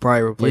Kanye. You could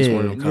probably replace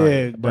one of them with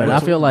Kanye. Yeah, But I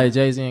feel like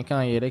Jay-Z and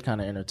Kanye, they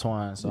kind of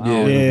intertwined. So I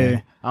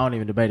don't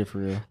even debate it for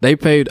real. They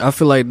paid. I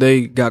feel like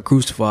they got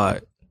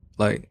crucified,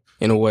 like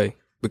in a way,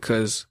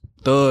 because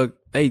Thug.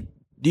 Hey,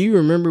 do you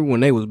remember when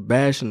they was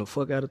bashing the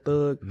fuck out of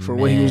Thug for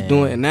what he was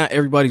doing, and now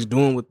everybody's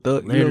doing with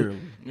Thug? Literally,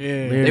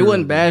 They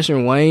wasn't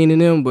bashing Wayne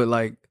and them, but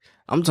like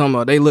I'm talking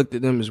about, they looked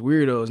at them as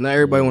weirdos. Now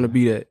everybody want to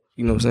be that.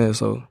 You know what I'm saying?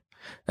 So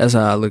that's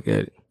how I look at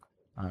it.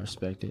 I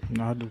respect it.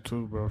 No, I do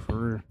too, bro. For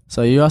real.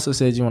 So you also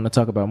said you want to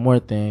talk about more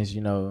things,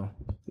 you know.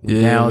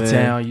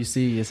 Downtown, man. you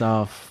see it's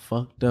all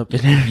fucked up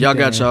and everything. Y'all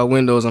got y'all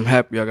windows. I'm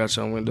happy y'all got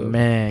y'all windows.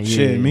 Man, yeah.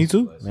 Shit, me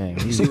too. Man,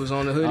 You see what's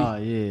on the hoodie? oh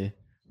yeah.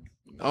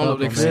 I don't know if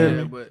they can see man.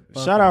 that,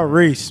 but Shout out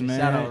Reese, man.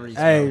 Shout out Reese,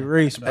 Hey, bro.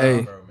 Reese,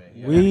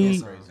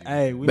 bro.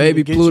 hey, We Baby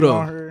need to get Pluto. you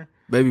on here.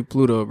 baby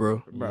Pluto,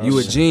 bro. Bro, You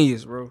a shit.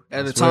 genius, bro.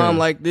 At a time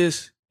like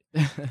this,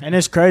 And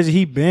it's crazy.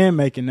 He been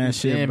making that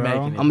shit, been bro.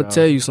 making it. I'm gonna bro.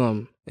 tell you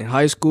something. In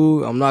high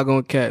school, I'm not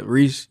gonna cap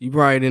Reese. You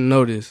probably didn't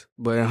know this,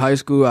 but in high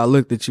school, I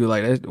looked at you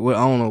like, I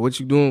don't know what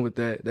you doing with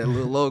that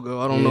little logo.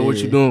 I don't know what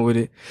you doing with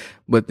it.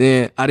 But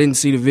then I didn't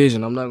see the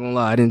vision. I'm not gonna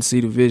lie, I didn't see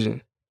the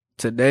vision.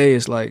 Today,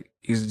 it's like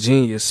he's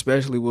genius,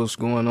 especially what's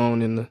going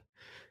on in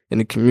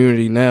the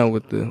community now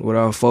with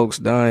our folks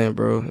dying,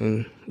 bro.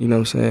 And you know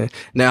what I'm saying.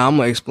 Now I'm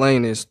gonna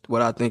explain this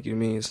what I think it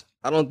means.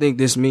 I don't think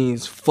this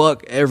means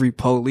fuck every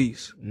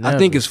police. I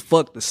think it's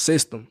fuck the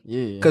system.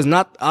 Yeah. Cause I'm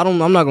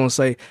not gonna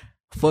say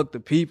fuck the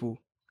people.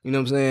 You know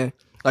what I'm saying?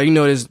 Like, you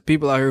know, there's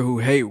people out here who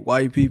hate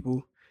white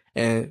people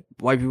and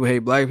white people hate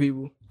black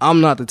people.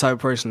 I'm not the type of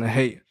person to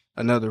hate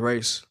another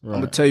race. Right.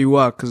 I'm gonna tell you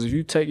why. Cause if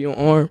you take your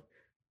arm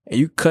and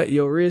you cut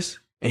your wrist,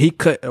 and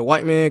a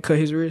white man cut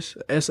his wrist,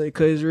 SA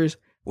cut his wrist,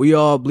 we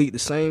all bleed the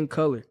same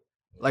color.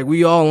 Like,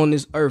 we all on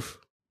this earth.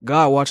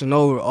 God watching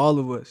over all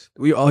of us.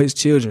 We all his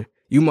children.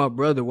 You my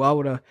brother. Why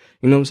would I?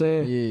 You know what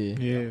I'm saying?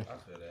 Yeah.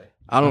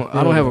 I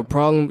don't have a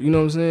problem. You know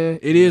what I'm saying?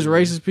 It is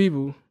racist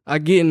people. I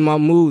get in my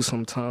mood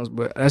sometimes,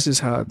 but that's just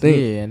how I think.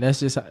 Yeah, and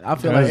that's just I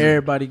feel like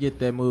everybody get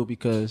that move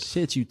because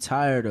shit, you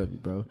tired of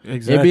it, bro.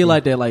 Exactly. It be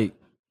like that, like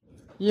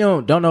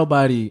don't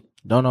nobody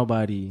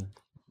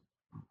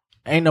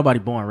ain't nobody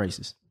born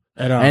racist.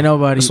 At all. Ain't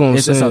nobody. That's what I'm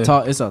It's just saying.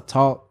 it's a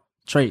taught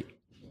trait.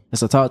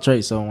 It's a taught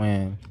trait. So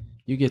when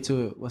you get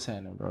to it, what's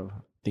happening, bro? I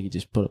think he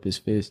just put up his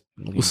fist.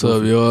 What's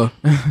up, y'all?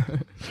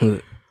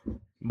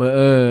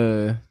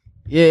 But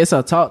yeah, it's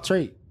a taught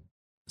trait.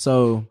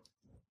 So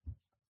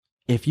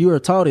if you are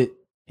taught it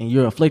and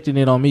you're afflicting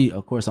it on me,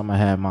 of course I'm gonna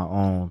have my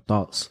own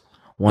thoughts.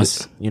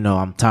 Once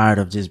I'm tired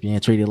of just being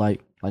treated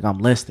like I'm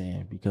less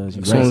than because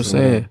you. That's what I'm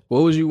saying.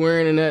 What was you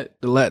wearing in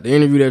the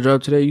interview that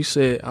dropped today? You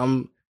said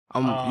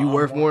you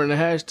worth more than the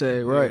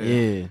hashtag, right?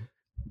 Yeah.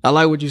 I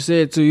like what you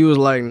said too. You was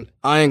like,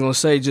 I ain't gonna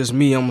say just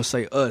me, I'm gonna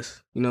say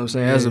us. You know what I'm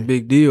saying? That's a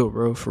big deal,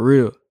 bro. For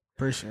real.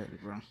 Appreciate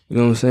it, bro. You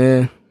know what I'm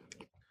saying?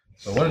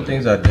 So one of the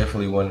things I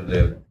definitely wanted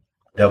to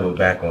double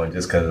back on,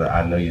 just because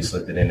I know you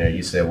slipped it in there,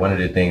 you said one of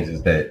the things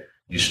is that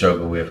you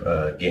struggle with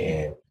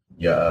getting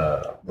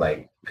your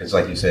because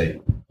like you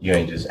said, you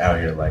ain't just out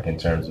here like in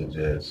terms of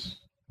just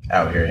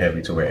out here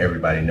heavy to where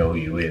everybody know who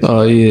you is.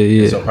 Oh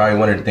yeah. So probably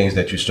one of the things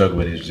that you struggle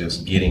with is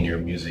just getting your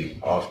music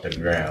off the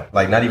ground,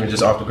 like not even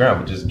just off the ground,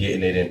 but just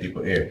getting it in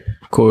people's ear.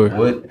 Of course.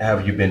 What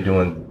have you been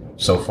doing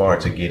so far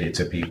to get it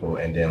to people,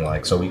 and then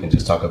like so we can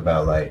just talk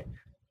about like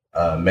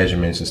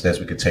measurements and steps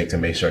we could take to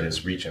make sure that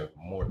it's reaching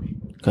more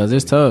people. Because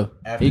it's tough.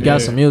 He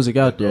got some music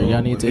out there.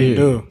 Y'all need to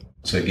hear.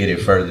 To get it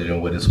further than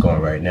what it's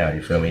going right now.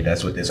 You feel me?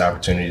 That's what this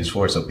opportunity is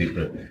for, so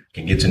people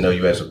can get to know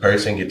you as a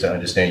person, get to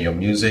understand your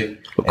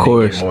music, Of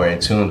course. get more in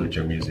tune with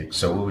your music.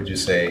 So what would you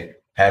say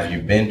have you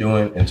been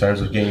doing in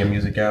terms of getting your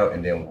music out,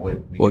 and then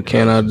what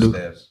can I do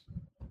steps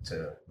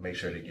to make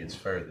sure that it gets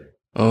further?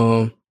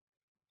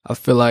 I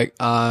feel like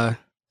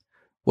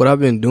what I've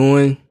been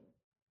doing,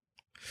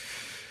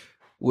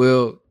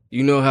 well,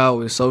 you know how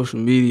with social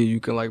media you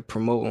can like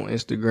promote on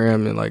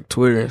Instagram and like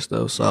Twitter and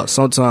stuff. So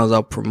sometimes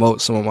I'll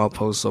promote some of my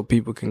posts so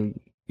people can,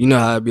 you know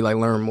how it'd be like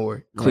learn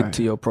more. Click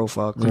to your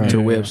profile, click to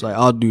the website.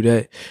 I'll do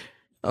that.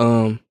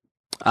 I'm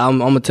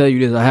gonna tell you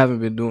this, I haven't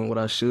been doing what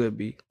I should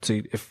be.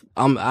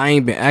 I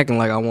ain't been acting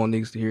like I want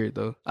niggas to hear it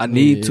though. I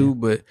need to,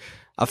 but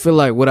I feel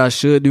like what I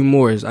should do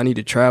more is I need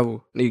to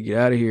travel. I need to get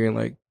out of here and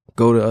like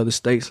go to other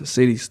states and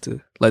cities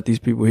to let these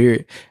people hear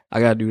it. I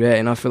gotta do that,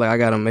 and I feel like I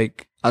gotta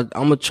I'm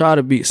gonna try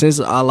to be, since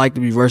I like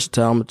to be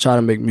versatile, I'm gonna try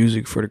to make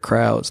music for the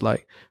crowds,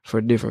 like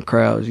for different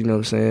crowds, you know what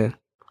I'm saying?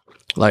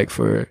 Like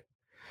for,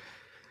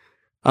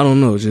 I don't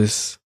know,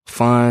 just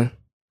find,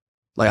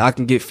 like I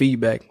can get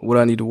feedback, what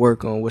I need to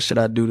work on, what should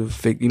I do to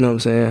fix, you know what I'm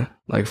saying?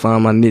 Like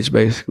find my niche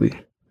basically.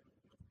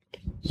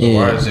 So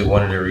why is it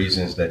one of the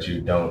reasons that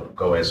you don't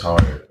go as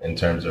hard in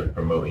terms of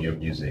promoting your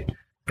music?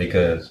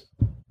 Because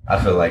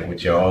I feel like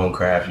with your own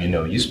craft,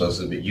 you're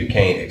supposed to be, you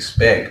can't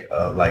expect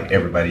like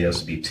everybody else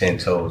to be 10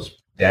 toes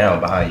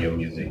down behind your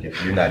music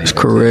if you're not even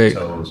 10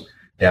 toes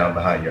down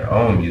behind your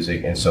own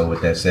music. And so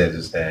what that says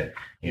is that,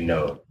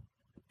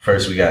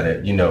 first we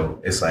gotta,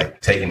 it's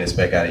like taking the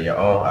speck out of your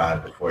own eye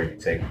before you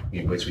take,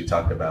 which we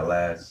talked about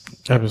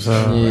last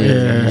episode.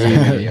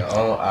 Yeah. Your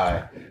own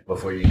eye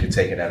before you can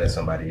take it out of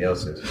somebody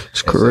else's.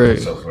 It's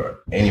correct. So for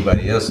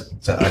anybody else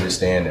to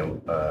understand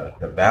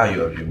the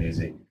value of your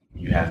music,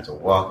 you have to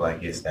walk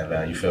like it's that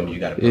value. You feel me? You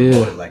gotta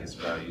promote it like it's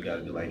value. You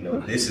gotta be like, no,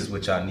 this is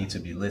what y'all need to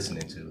be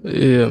listening to.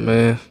 Yeah,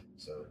 man.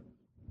 So,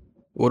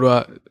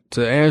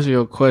 to answer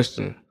your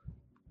question,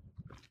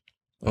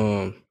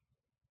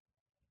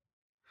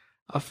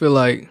 I feel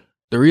like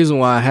the reason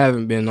why I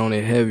haven't been on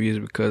it heavy is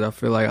because I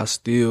feel like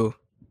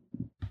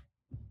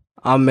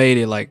I made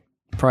it like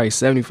probably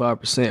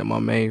 75% of my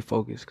main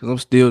focus because I'm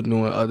still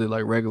doing other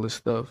like regular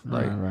stuff,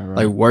 like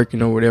like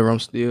working or whatever. I'm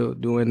still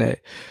doing that.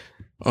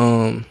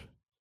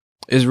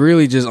 It's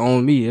really just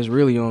on me. It's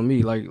really on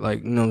me. Like you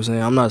know what I'm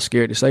saying? I'm not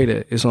scared to say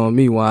that. It's on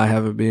me why I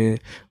haven't been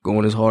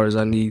going as hard as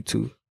I need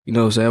to. You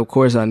know what I'm saying? Of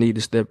course I need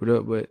to step it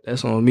up, but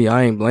that's on me.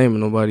 I ain't blaming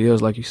nobody else.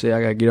 Like you said,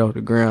 I gotta get off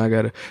the ground. I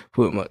gotta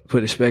put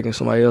the speck in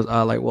somebody else.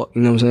 I like what,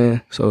 you know what I'm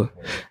saying? So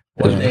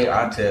one thing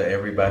I tell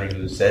everybody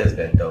who says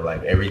that though,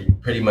 like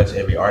pretty much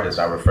every artist,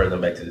 I refer them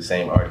back to the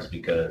same artist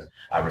because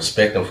I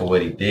respect him for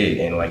what he did.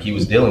 And like he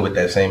was dealing with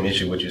that same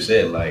issue, what you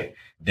said, like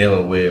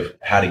dealing with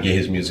how to get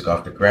his music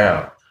off the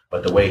ground.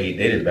 But the way he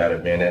did it about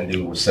it, man, that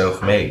dude was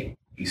self-made.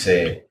 He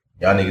said,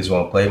 y'all niggas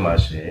won't play my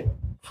shit.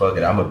 Fuck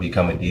it, I'm going to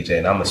become a DJ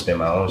and I'm going to spin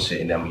my own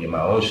shit and I'm going to get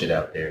my own shit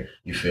out there.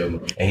 You feel me?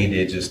 And he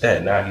did just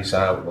that. Now he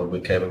signed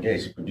with Kevin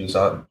Gates. He produced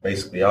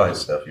basically all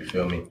his stuff. You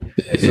feel me?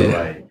 And so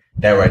like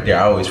that right there,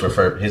 I always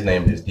refer, his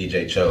name is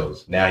DJ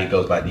Chose. Now he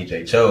goes by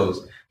DJ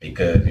Chose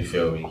because, you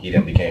feel me, he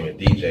then became a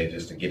DJ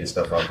just to get his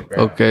stuff off the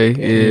ground. Okay,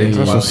 yeah.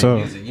 That's what's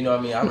up. You know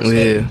what I mean? I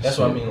respect That's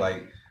what I mean,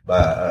 like,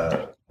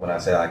 when I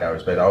say like I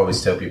respect, I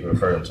always tell people to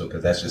refer them to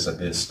because that's just a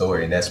good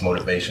story and that's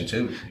motivation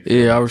too.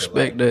 Yeah, I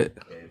respect that.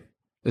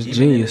 It's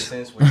genius. That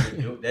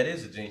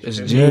is a genius.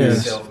 It's genius.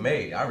 It's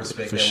self-made. I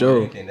respect for that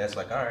sure. Anything. That's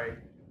like, all right,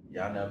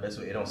 y'all know that's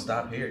what it don't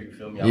stop here. You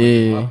feel me? I'm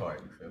doing my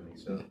part. You feel me?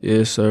 So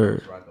yes,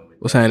 sir.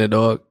 What's happening,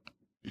 dog?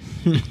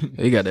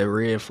 You got that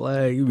red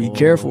flag. You be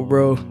careful,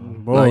 bro.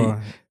 Boy, like,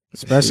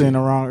 especially in the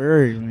wrong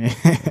area,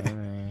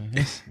 man.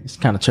 It's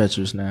kind of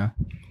treacherous now.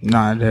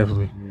 Nah,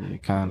 definitely.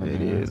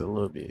 It is a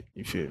little bit.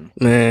 You feel me?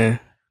 Man,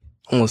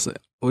 I want to say.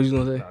 What you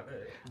gonna say?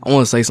 I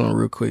want to say something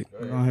real quick.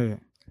 Go ahead.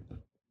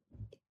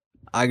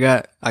 I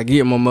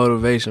get my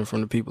motivation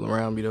from the people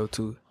around me though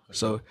too.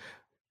 So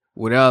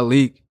without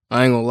Leak,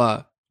 I ain't gonna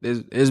lie.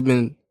 There's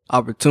been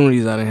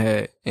opportunities I done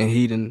had, and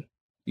he done,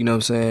 you know what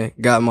I'm saying,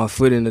 got my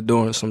foot in the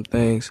door in some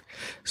things.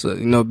 So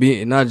he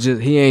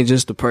ain't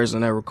just the person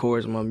that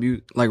records my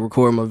music, like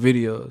record my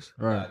videos.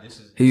 Right.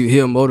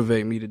 He'll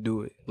motivate me to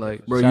do it.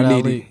 Like, bro, Shout you out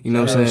need Leak. it. You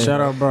know what I'm saying?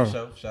 Shout out, bro.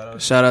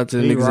 Shout out to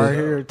the He niggas right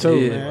here too,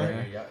 yeah,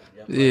 man.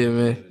 Yeah,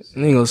 man.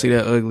 You ain't gonna see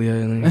that ugly ass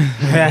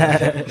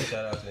nigga.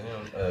 Shout out to him.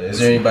 Is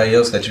there anybody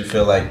else that you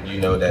feel like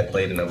that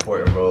played an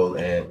important role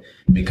in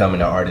becoming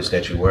the artist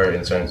that you were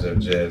in terms of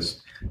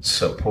just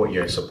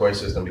your support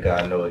system?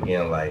 Because I know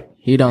again, like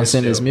he don't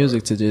send his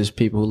music to just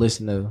people who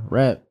listen to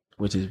rap,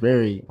 which is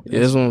very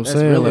that's what I'm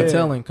saying. Really like,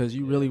 telling because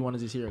you really want to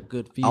just hear a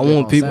good feedback. I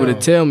want people to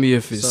tell me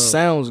if it So,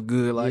 sounds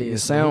good, like it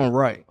sound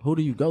right. Who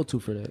do you go to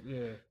for that?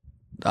 Yeah.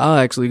 I'll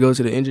actually go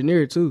to the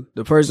engineer too.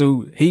 The person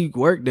who he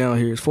worked down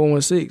here is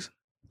 416.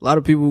 A lot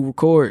of people who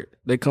record,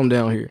 they come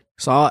down here.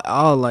 So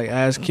I'll like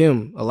ask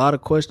him a lot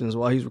of questions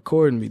while he's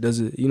recording me.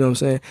 Does it, you know what I'm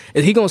saying?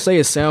 Is he gonna say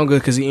it sound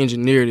good because he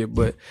engineered it,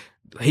 but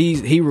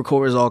he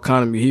records all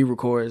kind of music. He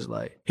records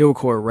he'll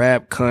record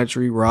rap,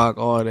 country, rock,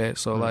 all that.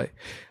 So like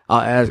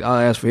I'll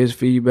ask for his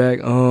feedback.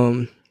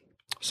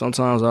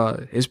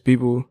 Sometimes his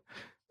people.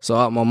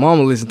 So my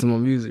mama listens to my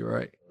music,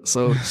 right?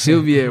 So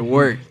she'll be at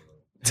work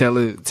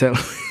telling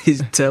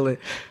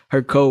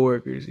her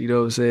coworkers, you know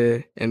what I'm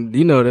saying? And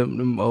you know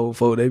them old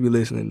folk, they be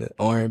listening to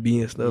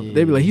R&B and stuff. Yeah.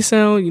 They be like, he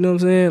sound, you know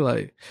what I'm saying?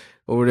 Like,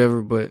 or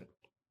whatever. But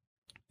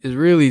it's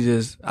really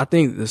just, I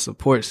think the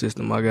support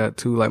system I got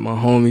too. Like my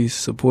homies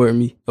support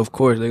me. Of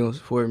course, they gonna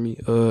support me.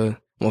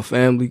 My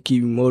family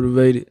keep me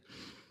motivated.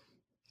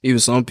 Even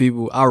some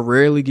people, I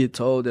rarely get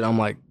told that I'm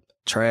like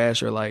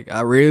trash or like,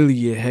 I rarely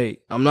get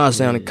hate. I'm not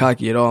sounding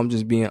cocky at all. I'm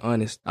just being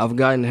honest. I've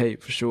gotten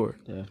hate for sure.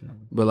 Definitely.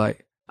 But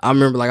like, I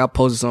remember like I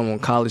posted something on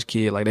College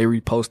Kid, like they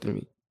reposted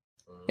me.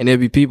 And there'd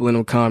be people in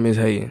them comments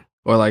hating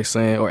or like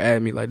saying or at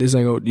me like this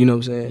ain't gonna, you know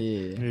what I'm saying?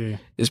 Yeah.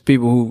 It's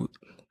people who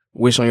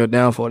wish on your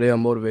downfall, they'll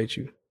motivate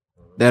you.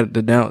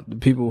 The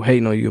people who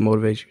hating on you will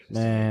motivate you.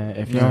 Man,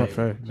 if you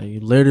you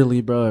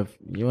literally, bro, if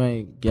you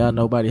ain't got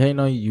nobody hating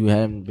on you, you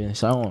haven't been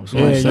shown. So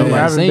Yeah, you somebody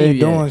haven't seen been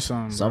you yet. doing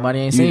something. Somebody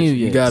ain't seen you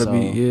yet. You gotta so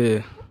be,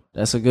 yeah.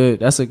 That's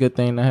a good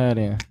thing to have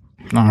then.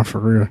 Nah, for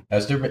real.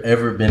 Has there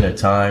ever been a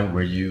time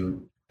where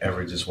you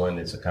ever just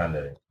wanted to kind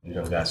of,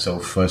 got so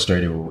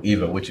frustrated with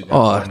even what you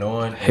got going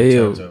on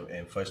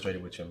and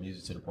frustrated with your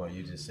music to the point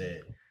you just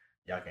said,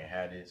 y'all can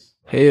have this?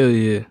 Hell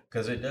yeah.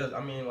 Because it does.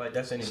 I mean, like,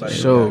 that's anybody.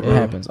 Sure, It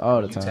happens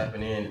all the You time.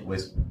 tapping in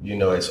with,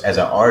 as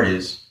an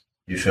artist,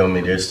 you feel me?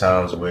 There's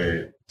times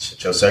where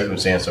your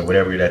circumstance or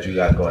whatever that you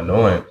got going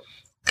on,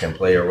 can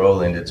play a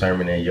role in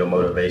determining your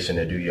motivation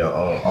to do your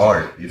own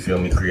art. You feel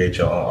me? Create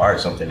your own art,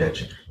 something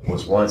that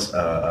was once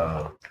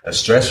a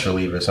stress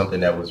reliever, something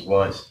that was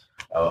once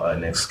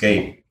an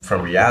escape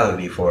from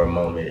reality for a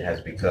moment,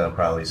 has become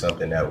probably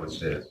something that was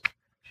just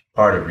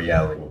part of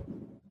reality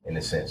in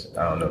a sense.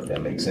 I don't know if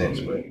that makes sense,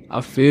 but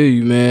I feel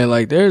you, man.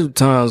 Like, there's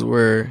times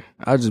where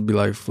I just be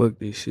like, fuck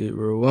this shit,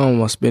 bro. What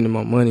am I spending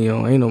my money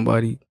on? Ain't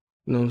nobody, you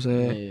know what I'm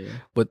saying? Yeah.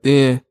 But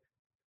then,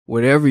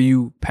 whatever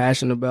you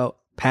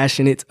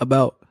passionate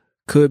about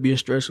could be a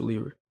stress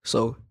reliever.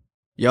 So,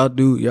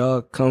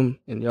 y'all come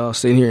and y'all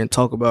sit here and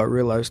talk about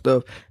real life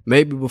stuff.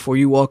 Maybe before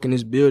you walk in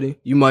this building,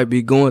 you might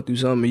be going through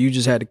something and you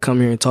just had to come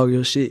here and talk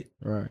your shit.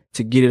 Right.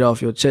 To get it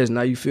off your chest.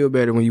 Now you feel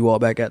better when you walk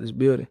back out this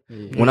building.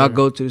 Yeah. When I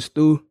go to the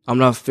stew, I'm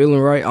not feeling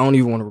right. I don't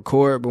even want to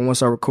record. But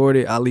once I record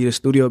it, I leave the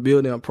studio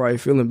building, I'm probably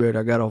feeling better.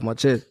 I got off my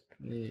chest.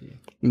 Yeah. You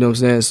know what I'm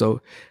saying?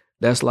 So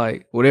that's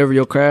like, whatever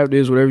your craft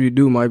is, whatever you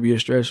do might be a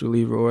stress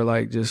reliever, or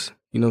like just,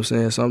 you know what I'm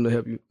saying, something to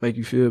help you, make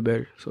you feel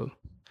better. So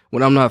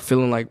when I'm not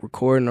feeling like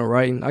recording or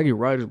writing, I get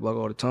writer's block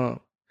all the time.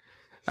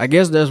 I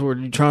guess that's where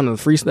you're trying to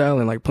freestyle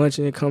and like punch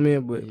in, come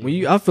in. But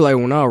when I feel like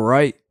when I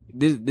write,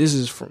 this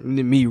is from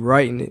me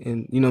writing it,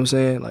 and you know what I'm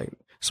saying, like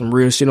some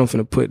real shit I'm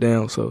finna put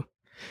down. So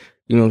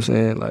you know what I'm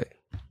saying, like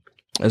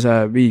that's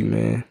how it be,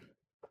 man.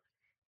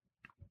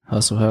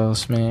 Hustle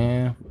House,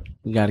 man.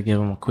 We got to give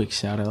them a quick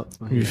shout out.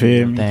 You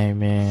feel me? Thing,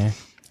 man.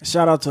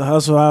 Shout out to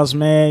Hustle House,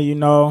 man. You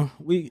know,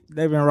 they've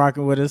been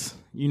rocking with us.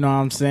 You know what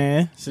I'm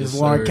saying? Since Yes,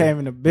 Lauren sir. came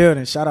in the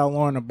building. Shout out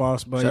Lauren the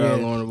boss. But Shout yeah,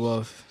 out Lauren the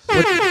Bluff.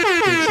 you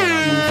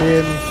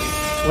feel me?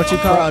 What you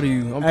I'm call? proud of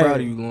you. I'm Hey.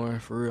 proud of you, Lauren.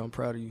 For real, I'm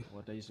proud of you.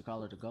 What they used to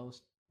call her, the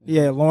ghost.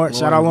 Yeah, Lauren.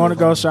 Shout out Lauren the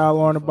ghost. Shout out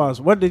Lauren the boss.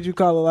 What did you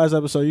call the last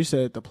episode? You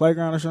said the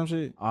playground or some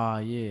shit.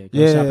 Yeah. Go shop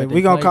Yeah, at we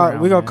the gonna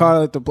playground,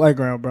 call it the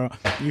playground, bro.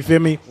 You feel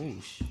me?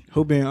 man.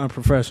 Who being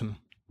unprofessional?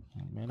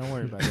 Man, don't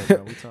worry about that,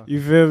 bro. We talking.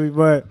 You feel me?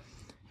 But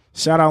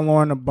shout out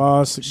Lauren the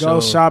boss. Go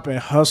Sure. shop at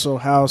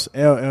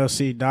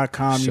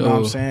hustlehousellc.com. You know what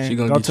I'm Sure. saying? She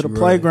gonna Go get to the you right.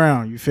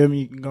 playground. You feel me?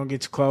 You can go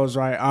get your clothes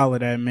right. All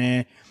of that,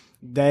 man.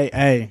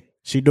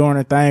 She doing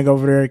her thing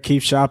over there.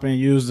 Keep shopping.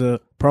 Use the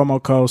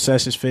promo code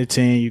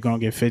Sessions15. You're gonna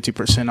get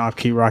 50% off.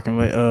 Keep rocking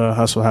with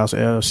Hustle House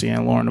LLC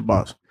and Lauren the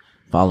boss.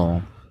 Follow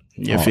them.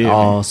 You on feel me?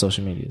 all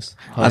social medias.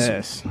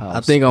 Yes. House,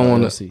 I think I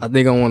want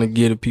LLC. to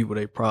give the people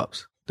their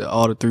props.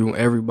 All the three,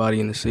 everybody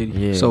in the city.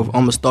 Yeah. So I'm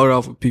gonna start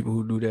off with people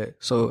who do that.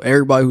 So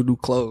everybody who do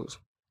clothes.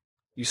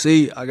 You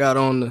see, I got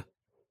on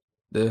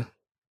the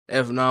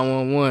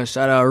F911.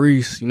 Shout out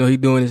Reese. You know he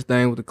doing his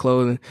thing with the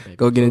clothing.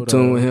 Go get in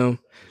tune with him.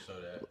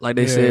 Like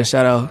they said,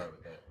 shout out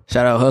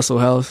Hustle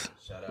House.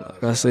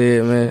 Like I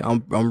said, man,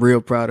 I'm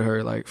real proud of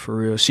her. Like for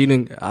real, she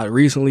done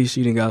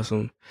got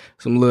some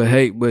little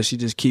hate, but she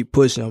just keep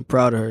pushing. I'm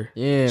proud of her.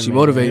 Yeah, She man.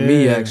 motivated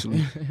me Yeah.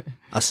 actually.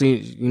 I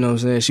seen, you know what I'm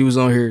saying. She was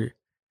on here.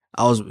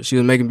 She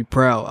was making me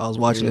proud. I was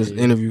watching this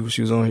interview.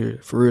 She was on here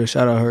for real.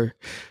 Shout out her.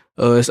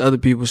 It's other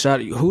people.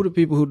 Who the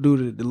people who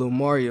do the little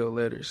Mario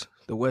letters?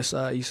 The West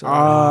Side, East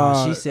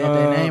Side. She said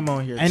their name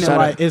on here. Ain't it Shout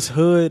like out. it's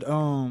Hood?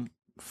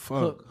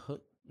 Fuck.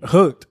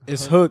 Hooked.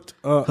 It's Hooked.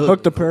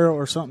 Hooked Apparel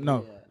or something.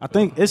 No, I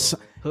think it's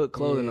Hood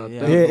clothing. I Yeah,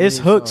 think. yeah, it's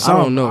Hooked. I don't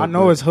Something. know, I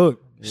know but- it's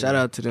Hooked. Shout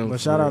out to them. But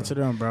for shout real. out to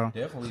them, bro.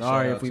 definitely.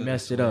 Sorry shout if out we to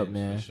messed the it up, twins,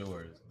 man. for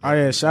sure. Oh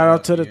yeah, shout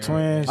out to the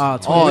twins.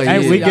 Oh, Hey,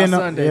 yeah. we Y'all getting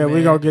Sunday, we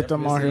man. gonna get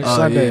them on here Oh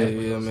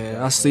Sunday. yeah,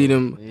 man. I see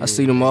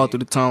them all through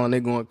the town and they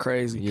going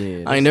crazy.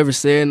 Yeah, I ain't never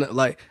said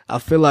like I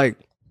feel like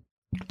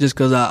just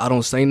cause I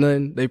don't say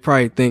nothing, they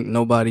probably think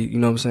nobody, you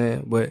know what I'm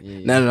saying? But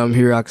now that I'm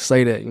here, I can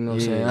say that, you know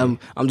what I'm saying?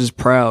 I'm just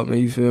proud, man.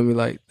 You feel me?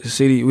 Like the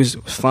city was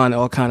finding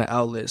all kind of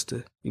outlets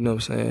to, you know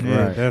what I'm saying? Yeah,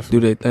 Right. definitely.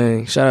 Do their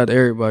thing. Shout out to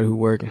everybody who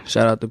working.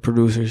 Shout out to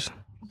producers,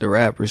 the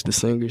rappers, the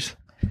singers.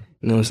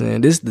 You know what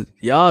I'm saying?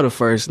 Y'all the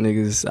first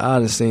niggas I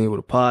done seen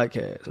with a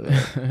podcast,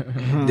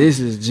 man. This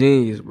is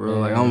genius, bro.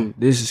 Like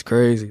this is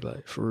crazy,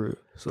 like for real.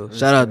 So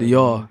shout out to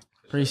y'all.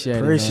 Appreciate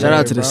it. Appreciate Shout man.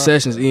 out to the bro.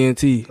 Sessions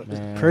ENT.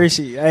 Man.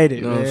 Appreciate it,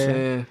 You know what I'm man.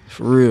 saying?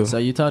 For real. So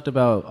you talked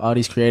about all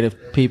these creative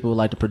people,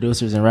 like the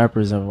producers and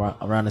rappers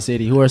around the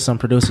city. Who are some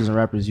producers and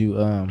rappers you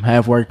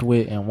have worked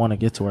with and want to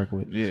get to work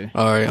with? Yeah.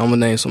 All right, I'm gonna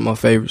name some of my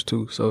favorites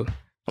too. So I'm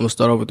gonna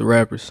start off with the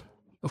rappers.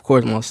 Of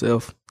course,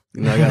 myself.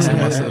 You know, I gotta say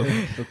myself.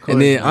 And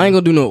then I ain't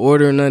gonna do no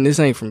order or nothing. This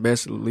ain't from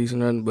best to least or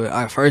nothing.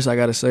 But first I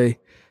gotta say,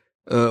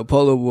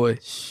 Polo Boy.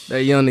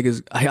 That young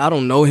nigga's. I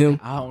don't know him,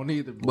 I don't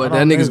either. but I that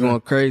don't nigga's either.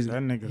 going crazy.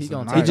 That nigga's He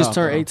gonna nice. He just off,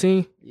 turned bro.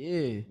 18. Yeah.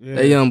 Yeah.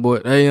 That young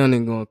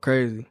nigga going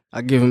crazy.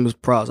 I give him his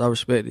props. I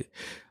respect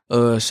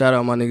it. Shout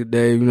out my nigga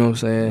Dave. You know what I'm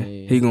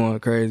saying? Yeah. He going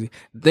crazy.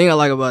 The thing I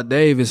like about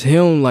Dave is he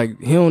don't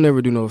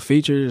never do no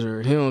features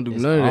or he don't do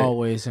It's none of that.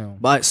 always him.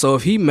 But so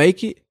if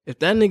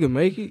that nigga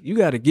make it, you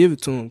gotta give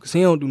it to him because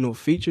he don't do no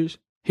features.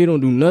 He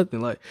don't do nothing.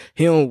 Like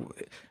he don't.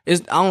 I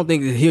don't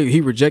think that he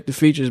rejected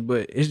features,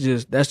 but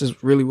that's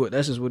just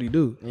what he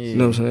do. You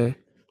know what I'm saying?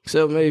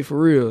 Self-made for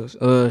real.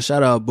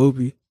 Shout out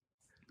Boopy.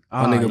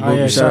 My nigga Oh,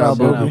 yeah, Boopy. shout out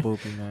Boopy.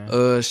 Boopy.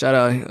 Man. Shout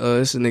out.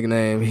 This is a nigga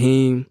named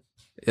Heem.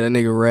 That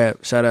nigga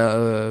rap. Shout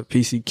out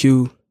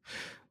PCQ.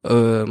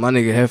 My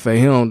nigga Hefe,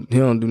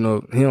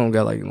 he don't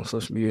got like no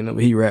social media,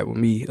 but he rap with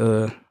me.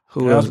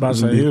 Who I else? was about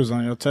to say he was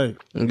on your tape.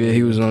 Yeah,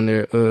 he was on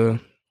there.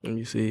 Let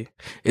me see.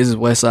 It's this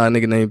West Side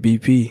nigga named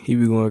BP. He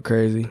be going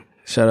crazy.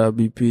 Shout out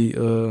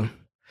BP.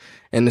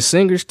 And the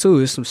singers too.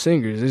 It's some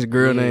singers. There's a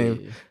girl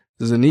named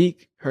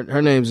Zanique.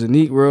 Her name's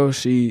Zanique, bro.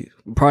 She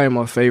probably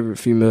my favorite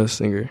female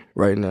singer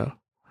right now.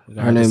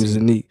 Her name is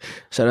Zanique.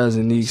 Shout out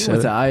Zanique. She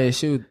went to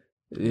ISU.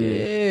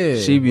 Yeah.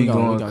 She be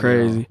going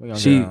crazy.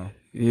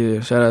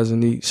 Shout out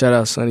Zanique. Shout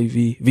out Sunny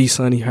V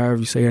Sunny, however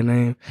you say her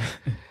name.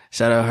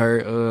 Shout out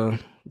her.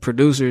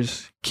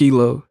 Producers,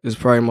 Kilo is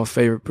probably my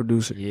favorite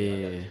producer.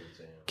 Yeah.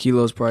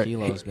 Kilo's probably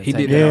he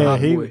did that Yeah, Hot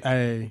he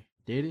Boy.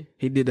 Did he?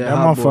 He did that. that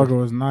Hot motherfucker Boy.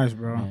 was nice,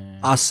 bro. Man.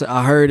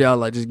 I heard y'all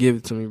like just give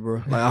it to me, bro.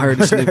 Like I heard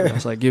the snippet. I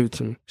was like, give it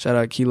to me. Shout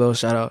out Kilo.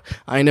 Shout out.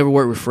 I ain't never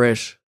worked with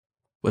Fresh,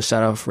 but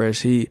shout out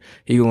Fresh. He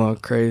going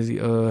crazy.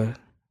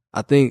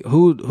 I think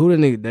who the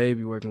nigga Dave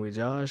be working with,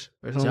 Josh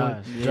or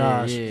something.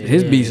 Josh.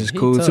 His beats is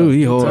cool tough. too.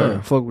 He tough.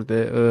 hard. Fuck with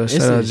that.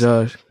 Shout out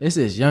Josh. It's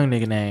this young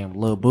nigga named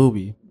Lil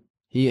Booby.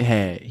 He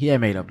had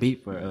made a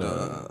beat for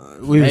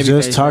We was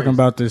just Babyface talking Ray.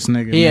 about this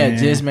nigga. He man. had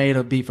just made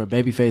a beat for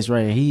Babyface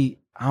Ray.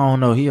 I don't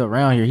know, he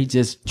around here. He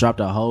just dropped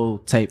a whole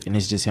tape and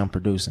it's just him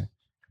producing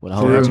with a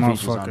whole That bunch of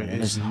features on motherfucker it.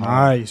 And is it's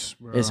hard. nice,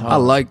 bro. It's I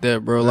hard. like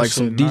that, bro. That Like shit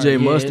some nice.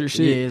 DJ Mustard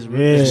shit. It's Yeah.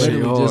 literally Shit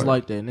just hard.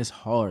 like that, and it's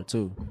hard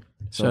too.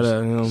 So Shout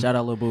out him. Shout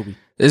out Lil Booby.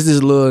 It's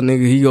this little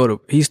nigga.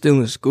 He's still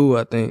in school,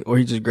 I think, or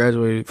he just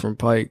graduated from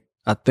Pike.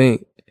 I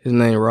think his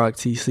name Rock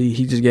TC.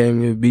 He just gave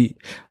me a beat.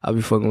 I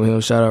be fucking with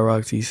him. Shout out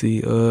Rock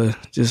TC.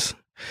 Just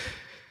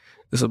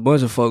it's a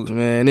bunch of folks,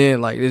 man. And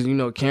then like this,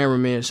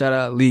 cameraman. Shout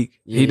out Leak.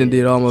 He done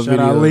did all my Shout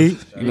videos. out Leak.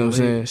 You know what I'm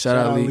saying? Shout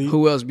out Leak.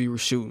 Who else be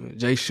shooting?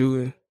 Jay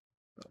shooting.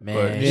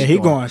 Man, Yeah, he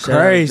going shout out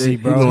crazy,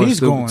 Jay. bro. He's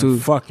stupid going too.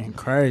 fucking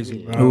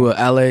crazy, bro. Who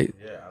Ale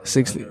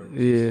 60?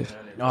 Yeah.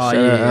 Oh Shout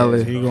yeah, out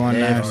Ale. He going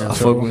nasty. I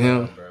fuck with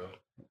him.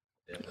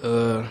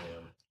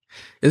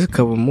 There's a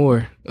couple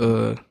more.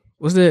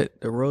 What's that?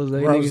 The Rose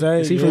Rose,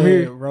 nigga? Is he from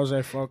here? Rose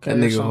 4K. That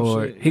nigga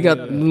hard. He got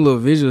them little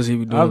visuals he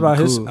be doing. I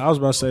was Cool. about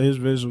to say his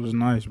visual was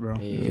nice, bro.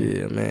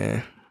 Yeah,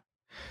 man.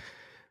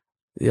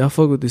 Yeah, I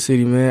fuck with the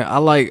city, man. I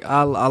like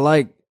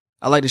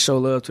to show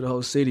love to the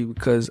whole city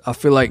because I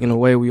feel like in a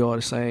way we all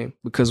the same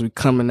because we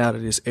coming out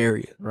of this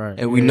area. right.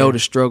 And we know the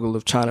struggle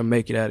of trying to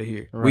make it out of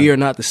here. Right. We are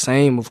not the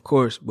same, of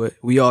course, but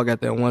we all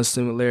got that one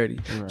similarity.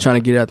 Right. Trying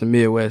to get out the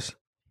Midwest.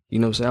 You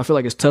know what I'm saying? I feel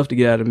like it's tough to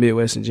get out of the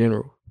Midwest in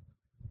general.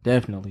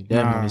 Definitely.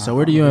 Nah, So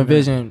where do you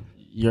envision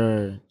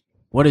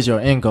what is your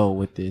end goal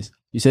with this?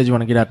 You said you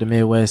want to get out the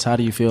Midwest. How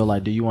do you feel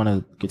like? Do you want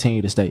to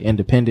continue to stay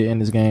independent in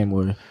this game,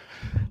 or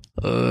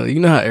You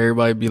know how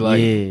everybody be like,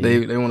 Yeah.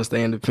 they want to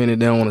stay independent,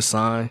 they don't want to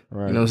sign.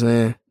 Right. You know what I'm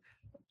saying?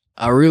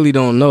 I really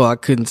don't know. I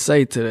couldn't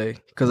say today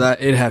because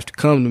it'd have to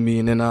come to me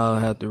and then I'll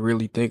have to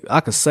really think.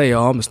 I could say,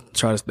 I'm going to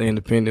try to stay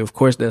independent. Of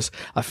course,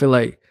 I feel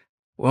like,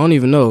 I don't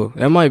even know.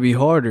 That might be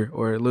harder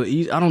or a little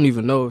easy. I don't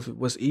even know if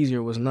what's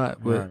easier or what's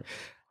not. But Right.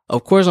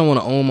 of course, I want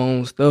to own my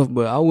own stuff,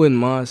 but I wouldn't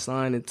mind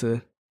signing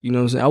to, you know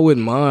what I'm saying? I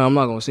wouldn't mind. I'm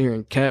not going to sit here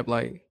and cap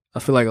like I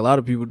feel like a lot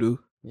of people do.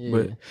 Yeah.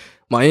 But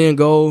my end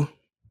goal,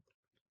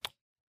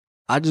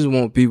 I just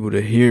want people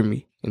to hear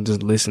me and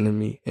just listen to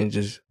me and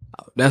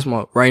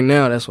right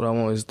now, that's what I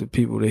want is the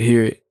people to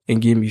hear it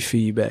and give me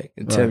feedback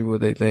and tell Right. me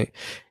what they think.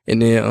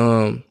 And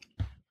then,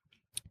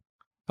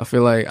 I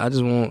feel like I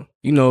just want,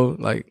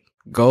 like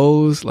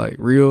goals, like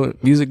real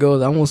music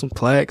goals. I want some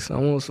plaques. I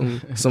want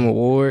some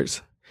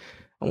awards.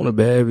 I want a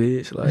bad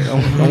bitch. Like I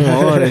want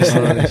all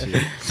that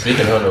shit.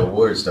 Speaking on the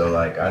awards, though,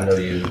 like I know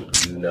you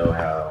know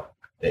how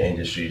the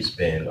industry's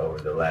been over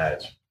the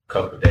last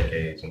couple of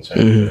decades in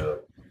terms of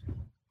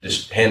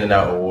just handing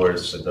out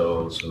awards to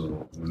those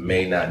who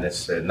may not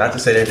necessarily, not to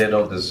say that they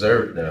don't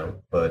deserve them,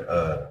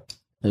 but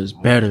It's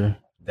better.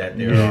 that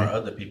there are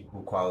other people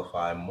who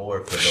qualify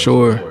more for those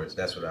Sure. awards.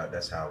 That's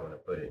how I want to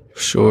put it.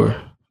 Sure.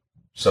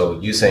 So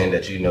you saying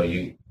that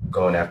you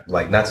going after,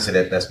 like, not to say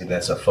that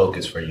that's a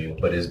focus for you,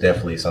 but it's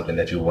definitely something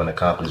that you want to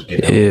accomplish,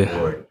 get an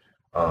award.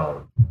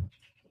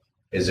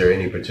 Is there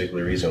any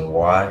particular reason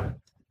why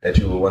that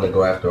you would want to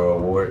go after an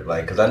award?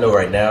 Like, because I know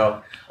right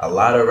now a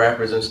lot of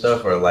rappers and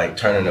stuff are like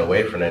turning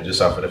away from that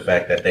just off of the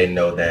fact that they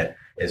know that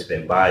it's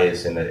been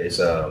biased and that it's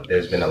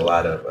there's been a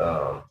lot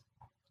of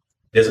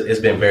it's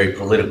been very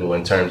political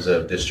in terms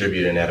of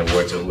distributing that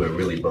award to who it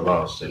really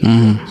belongs to.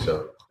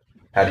 So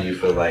how do you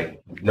feel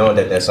like, knowing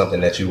that that's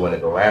something that you want to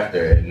go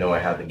after and knowing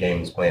how the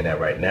game is playing out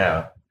right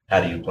now, how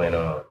do you plan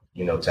on,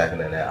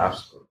 tackling that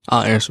obstacle?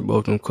 I'll answer both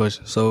of them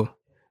questions. So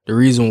the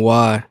reason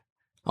why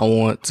I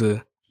want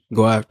to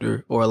go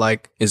after or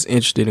like is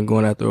interested in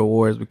going after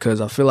awards because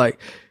I feel like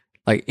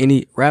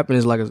any rapping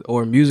is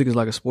or music is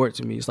like a sport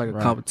to me. It's like a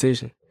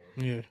competition.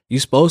 Yeah. You're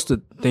supposed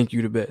to think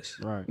you the best.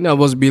 Right. You're not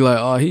supposed to be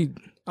like,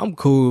 I'm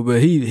cool,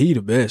 but he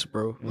the best,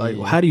 bro. Like,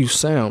 how do you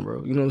sound,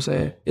 bro? You know what I'm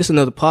saying? It's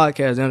another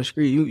podcast down the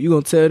street. You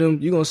gonna tell them,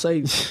 you gonna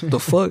say the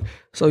fuck.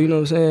 So you know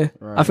what I'm saying?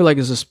 Right. I feel like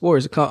it's a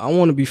sport. I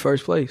want to be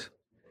first place.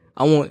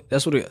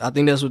 that's what I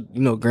think that's what,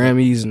 you know,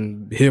 Grammys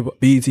and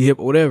BET hip,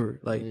 whatever,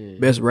 like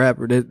best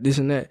rapper, this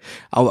and that.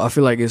 I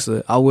feel like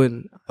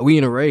we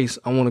in a race.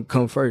 I want to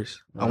come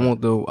first. Right. I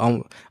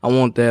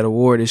want that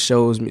award.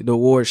 The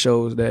award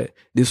shows that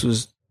this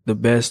was the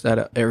best out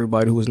of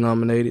everybody who was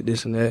nominated,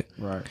 this and that.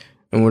 Right.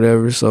 And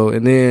whatever. So,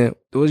 and then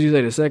what did you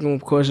say? The second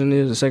question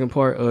is the second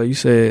part. You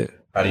said,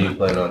 how do you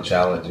plan on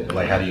challenging?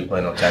 Like, how do you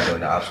plan on tackling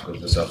the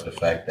obstacles and stuff? The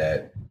fact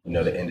that, you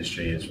know, the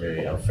industry is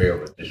very unfair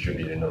with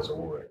distributing those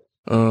awards.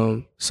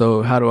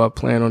 So how do I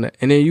plan on that?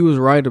 And then you was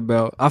right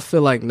about, I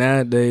feel like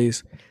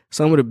nowadays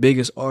some of the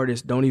biggest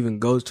artists don't even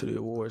go to the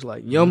awards.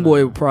 Like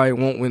YoungBoy probably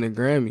won't win a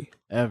Grammy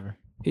ever.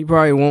 He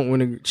probably won't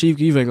win a Chief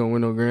Keef ain't gonna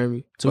win no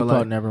Grammy.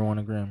 Tupac never won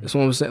a Grammy. That's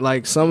what I'm saying.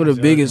 Like some of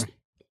the biggest,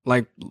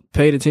 like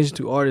paid attention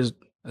to artists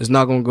is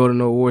not gonna go to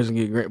no awards and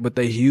get Grammy, but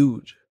they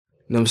huge.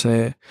 You know what I'm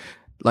saying?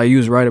 Like you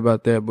was right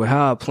about that. But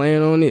how I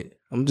plan on it,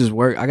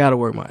 I gotta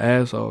work my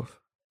ass off.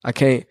 I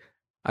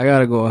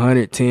gotta go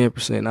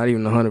 110%, not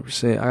even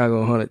 100%. I gotta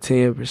go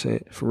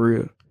 110% for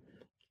real.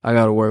 I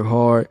gotta work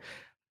hard.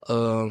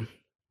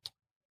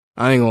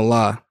 I ain't gonna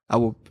lie.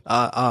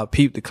 I'll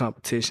peep the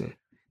competition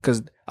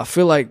because I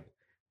feel like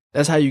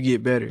that's how you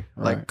get better.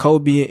 Right. Like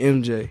Kobe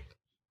and MJ.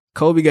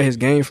 Kobe got his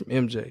game from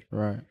MJ.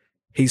 Right.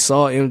 He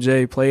saw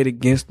MJ, played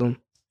against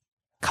him,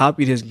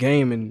 copied his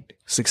game, and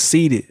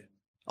succeeded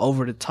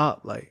over the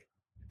top. Like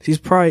he's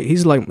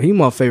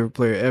my favorite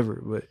player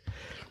ever. But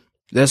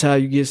that's how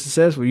you get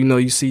successful. You know,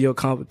 you see your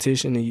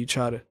competition and you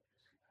try to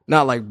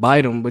not like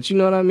bite them, but you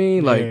know what I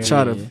mean? Like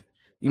to,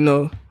 you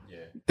know,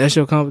 that's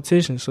your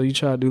competition. So you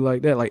try to do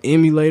like that, like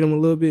emulate them a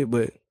little bit,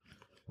 but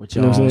with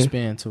your own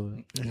spin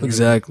to it.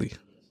 Exactly.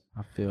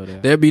 I feel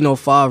that. There'd be no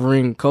 5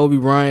 ring. Kobe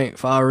Bryant,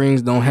 5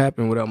 rings don't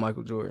happen without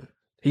Michael Jordan.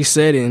 He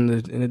said it in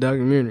the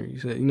documentary. He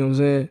said, you know what I'm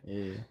saying?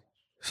 Yeah.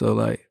 So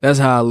like that's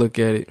how I look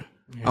at it.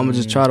 Yeah. I'm gonna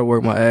just try to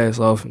work my ass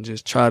off and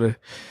just try to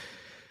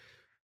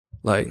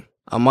like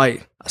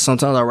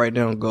sometimes I write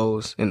down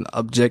goals and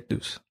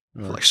objectives,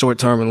 like short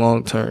term and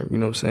long term, you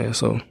know what I'm saying?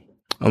 So I'm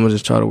gonna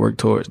just try to work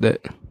towards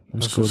that.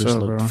 Them scooters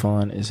look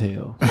fun as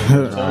hell. In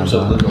terms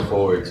of looking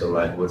forward to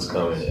like what's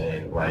coming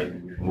and like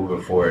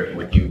moving forward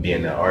with you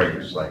being an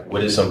artist, like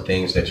what are some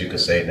things that you could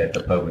say that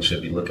the public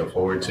should be looking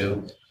forward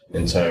to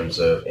in terms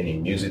of any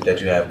music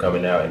that you have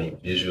coming out, any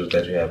visuals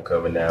that you have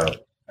coming out,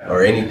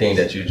 or anything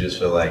that you just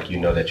feel like you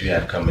know that you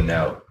have coming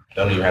out?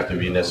 Don't even have to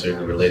be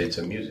necessarily related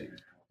to music.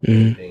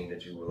 Anything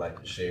that you would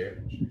like to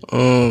share?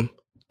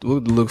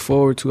 What to look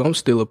forward to? I'm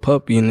still a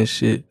puppy in this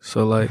shit,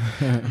 so like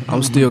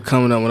I'm still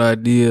coming up with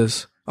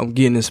ideas. I'm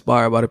getting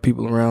inspired by the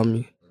people around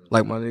me.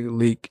 Like my nigga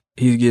Leak,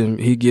 he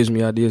gives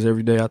me ideas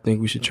every day. I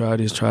think we should try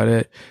this, try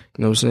that.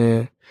 You know what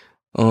I'm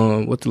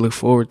saying? What to look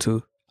forward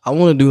to? I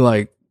want to do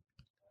like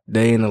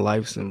day in the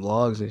lives and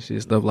vlogs and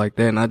shit, stuff like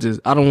that. And I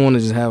don't want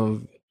to just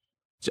have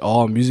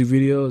all music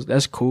videos.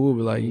 That's cool,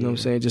 but like, you know what I'm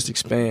saying? Just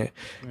expand.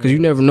 Because you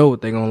never know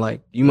what they're going to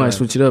like. You might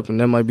switch it up and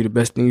that might be the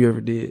best thing you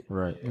ever did.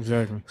 Right.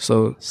 Exactly.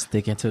 So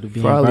sticking to the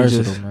being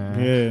versatile,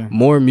 man. Yeah.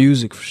 More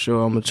music for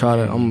sure. I'm going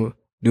to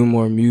do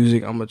more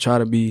music. I'm going to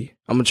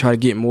try to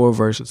get more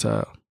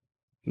versatile.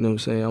 You know what I'm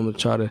saying? I'm going to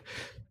try to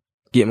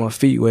get my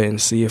feet wet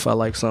and see if I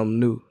like something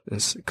new.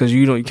 Because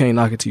you can't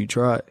knock it till you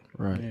try it.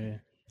 Right. Yeah.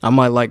 I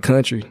might like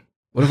country.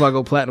 What if I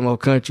go platinum on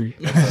country?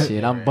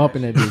 Shit, I'm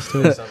bumping that bitch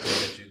too.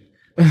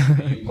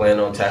 Do you plan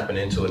on tapping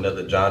into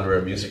another genre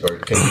of music, or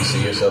can you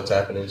see yourself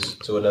tapping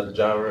into another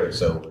genre? Or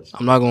so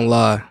I'm not gonna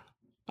lie,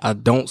 I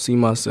don't see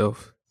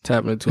myself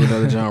tapping into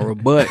another genre,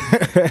 but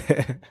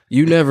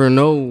you never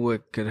know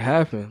what could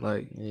happen.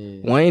 Like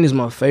Wayne is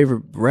my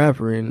favorite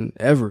rapper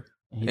ever,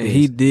 and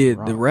he did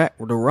the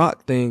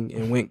rock thing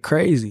and went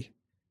crazy.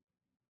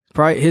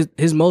 Probably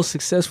his most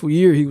successful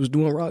year, he was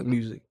doing rock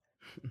music.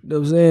 You know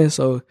what I'm saying?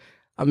 So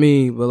I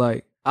mean, but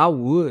like I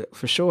would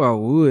for sure, I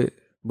would.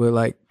 But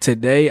like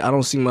today, I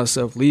don't see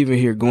myself leaving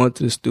here, going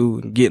to the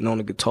studio and getting on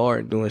the guitar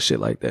and doing shit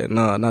like that.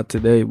 Nah, not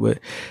today, but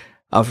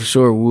I for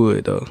sure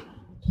would though.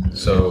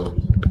 So,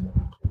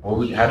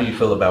 how do you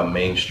feel about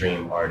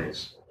mainstream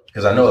artists?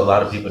 Because I know a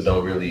lot of people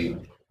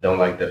don't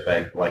like the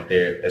fact, like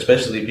they're,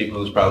 especially people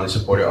who's probably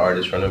supported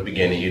artists from the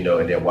beginning, you know,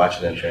 and they're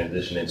watching them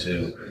transition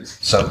into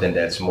something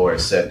that's more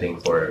accepting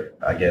for,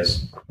 I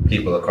guess,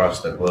 people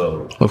across the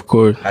globe. Of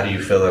course. How do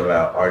you feel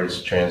about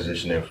artists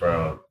transitioning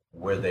from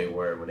where they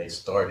were when they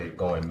started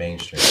going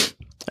mainstream?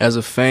 As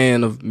a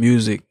fan of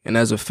music and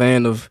as a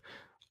fan of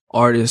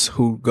artists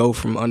who go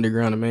from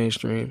underground to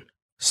mainstream,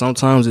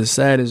 sometimes it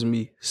saddens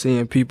me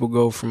seeing people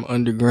go from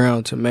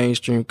underground to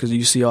mainstream because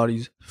you see all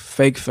these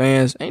fake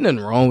fans. Ain't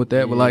nothing wrong with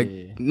that, but like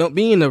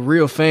being a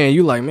real fan,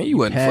 you like, man, you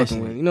wasn't fucking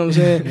with it. You know what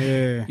I'm saying?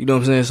 Yeah. You know what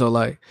I'm saying? So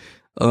like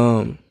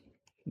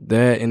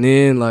that, and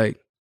then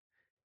like,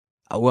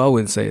 I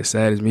wouldn't say it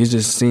saddens me. It's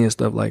just seeing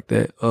stuff like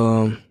that.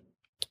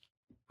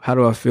 How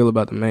do I feel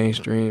about the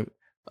mainstream?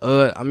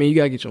 I mean, you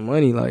gotta get your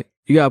money. Like,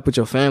 you gotta put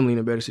your family in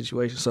a better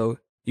situation. So,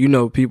 you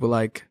know, people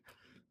like,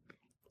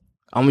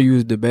 I'm gonna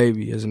use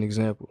DaBaby as an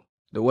example.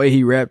 The way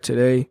he rapped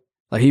today,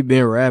 like he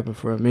been rapping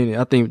for a minute.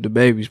 I think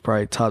DaBaby's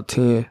probably top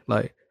 10,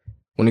 like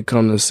when it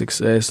comes to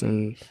success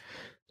and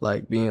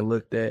like being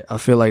looked at. I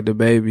feel like the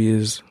baby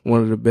is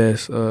one of the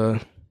best.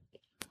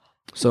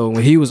 So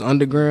when he was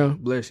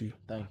underground, bless you.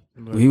 Thank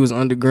you. When he was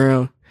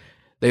underground,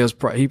 he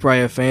probably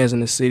had fans in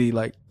the city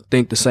like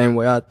think the same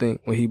way I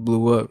think. When he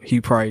blew up,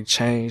 he probably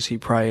changed. He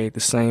probably ain't the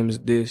same as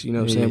this, you know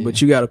what I'm saying?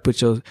 But you got to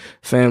put your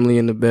family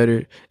in the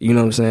better, you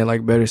know what I'm saying,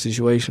 like better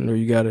situation, or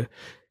you got to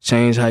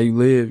change how you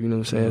live, you know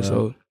what I'm saying?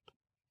 So,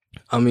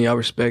 I mean, I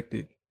respect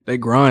it. They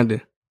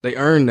grinding. They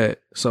earned that.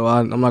 So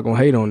I'm not going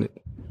to hate on it.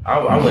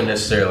 I wouldn't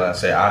necessarily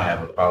say I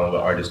have a problem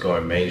with artists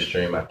going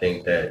mainstream. I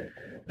think that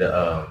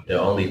the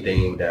only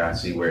thing that I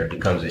see where it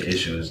becomes an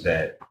issue is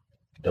that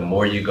the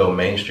more you go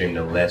mainstream,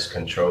 the less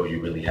control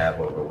you really have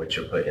over what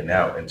you're putting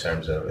out in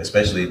terms of,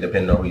 especially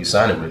depending on who you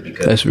sign it with.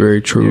 Because that's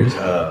very true.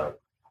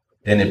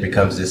 Then it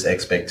becomes this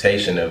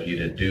expectation of you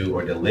to do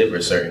or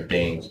deliver certain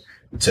things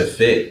to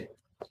fit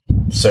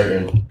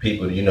certain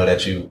people, you know,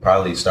 that you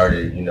probably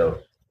started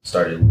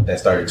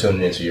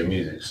tuning into your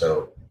music.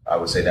 So I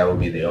would say that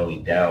would be the only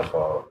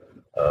downfall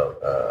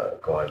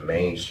of going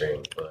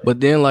mainstream.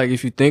 But then, like,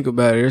 if you think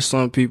about it, there's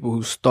some people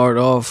who start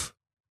off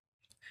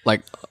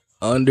like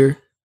under,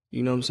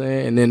 you know what I'm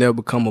saying, and then they'll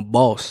become a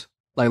boss.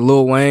 Like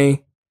Lil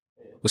Wayne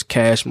was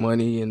Cash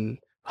Money and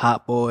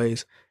Hot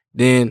Boys.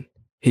 Then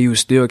he was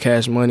still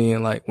Cash Money,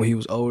 and like when he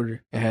was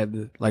older and had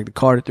the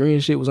Carter 3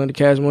 and shit was under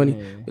Cash Money.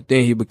 Yeah. But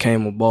then he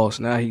became a boss.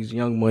 Now he's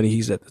Young Money.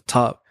 He's at the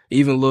top.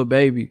 Even Lil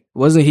Baby,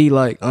 wasn't he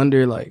like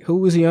under, like, who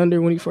was he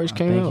under when he first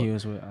came out? I think he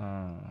was with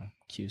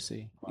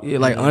QC. Yeah,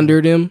 like under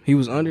them. He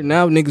was under.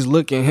 Now niggas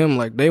look at him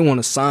like they want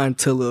to sign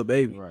to Lil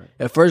Baby. Right.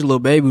 At first, Lil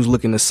Baby was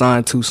looking to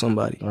sign to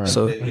somebody. Right.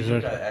 So he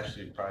got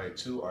actually probably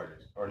 2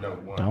 artists, or no,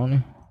 1. Don't he?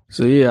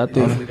 So yeah, I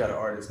think he got an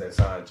artist that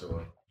signed to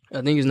him.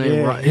 I think his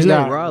name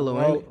Rollo,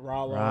 ain't it?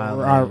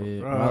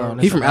 Rollo.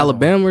 He from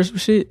Alabama or some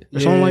shit or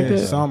something like that.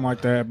 Something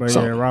like that, but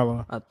yeah,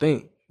 Rollo. I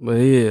think, but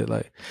yeah,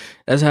 like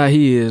that's how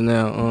he is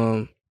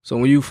now. So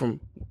when you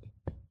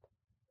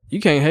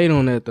can't hate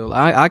on that though.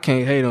 I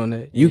can't hate on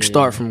that. You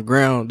start from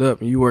ground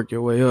up and you work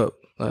your way up.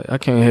 Like I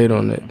can't hate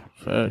on that.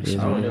 Facts.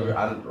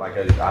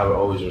 I would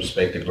always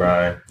respect the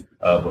grind.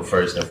 But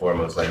first and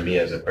foremost, like me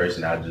as a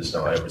person, I just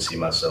don't ever see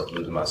myself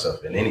losing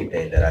myself in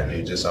anything that I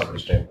do, just off the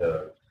strength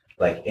of,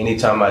 like,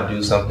 anytime I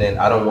do something,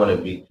 I don't want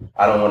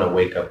to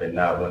wake up and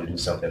not want to do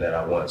something that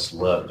I once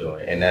loved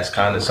doing. And that's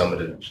kind of some of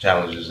the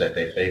challenges that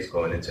they face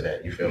going into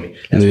that. You feel me?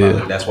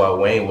 That's why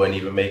Wayne wasn't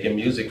even making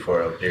music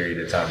for a period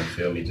of time. You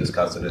feel me? Just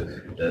because of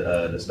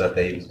the stuff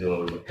that he was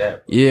doing with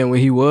that. Yeah, when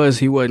he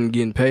wasn't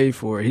getting paid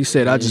for it. He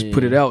said, I just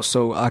put it out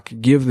so I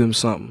could give them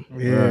something.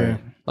 Yeah. Right?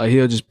 Like,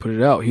 he'll just put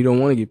it out. He don't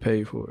want to get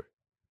paid for it.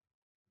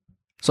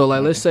 So,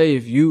 like, let's say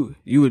if you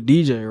a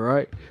DJ,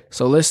 right?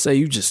 So let's say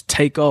you just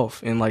take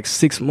off in like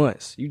 6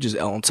 months. You just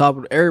on top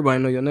of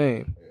everybody know your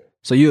name.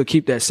 So you'll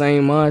keep that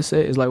same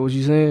mindset. Is like what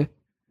you saying?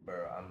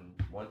 Bro,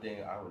 one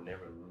thing, I would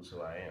never lose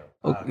who I am.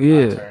 I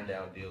turned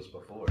down deals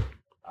before.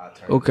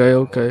 Okay.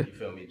 You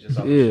feel me? Just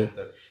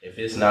if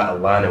it's not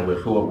aligning with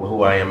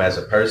who I am as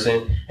a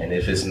person, and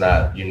if it's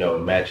not, you know,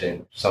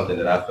 matching something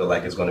that I feel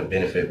like is going to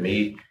benefit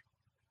me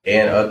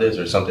and others,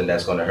 or something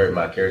that's going to hurt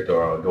my character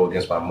or go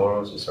against my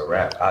morals, it's a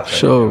wrap.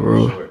 Sure,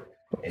 bro.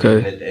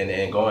 Okay.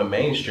 And going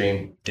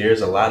mainstream, there's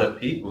a lot of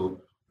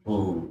people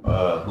who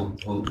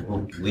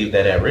leave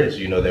that at risk.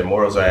 You know, their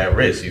morals are at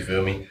risk. You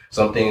feel me?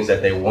 Some things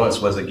that they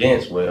once was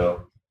against,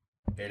 well,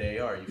 here they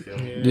are. You feel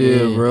me?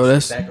 Yeah, bro.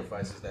 That's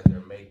sacrifices that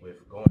they're made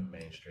with going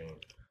mainstream.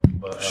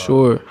 But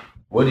sure.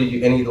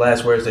 Any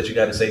last words that you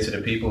got to say to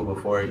the people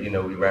before, you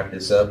know, we wrap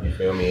this up? You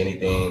feel me?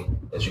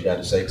 Anything that you got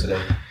to say to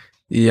them?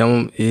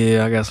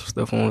 Yeah, I got some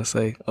stuff I want to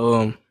say.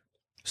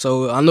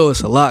 So I know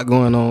it's a lot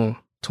going on.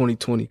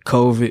 2020,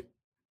 COVID,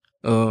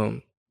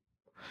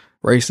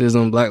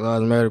 racism, Black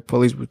Lives Matter,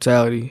 police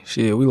brutality.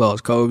 Shit, we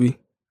lost Kobe.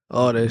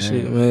 All that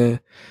shit,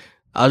 man.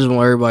 I just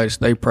want everybody to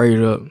stay prayed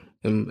up,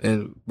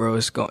 and bro,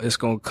 it's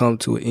gonna come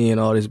to an end.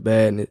 All this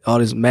badness, all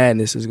this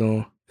madness is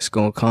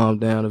gonna calm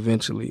down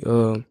eventually.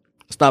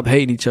 Stop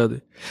hating each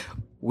other.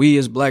 We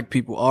as black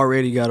people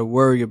already got to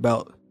worry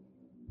about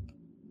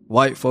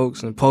white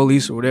folks and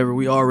police or whatever.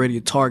 We already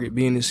a target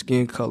being his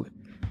skin color.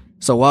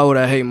 So why would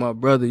I hate my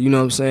brother? You know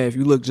what I'm saying? If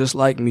you look just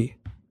like me,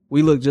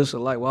 we look just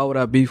alike. Why would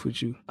I beef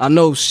with you? I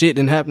know shit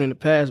didn't happen in the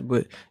past,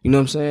 but you know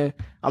what I'm saying?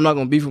 I'm not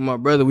going to beef with my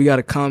brother. We got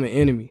a common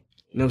enemy.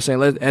 You know what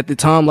I'm saying? At the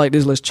time like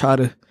this, let's try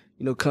to,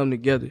 you know, come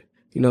together.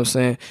 You know what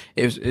I'm saying?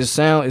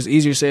 It's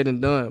easier said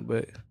than done,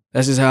 but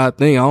that's just how I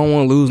think. I don't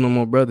want to lose no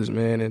more brothers,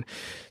 man, and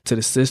to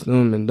the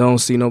system, and don't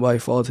see nobody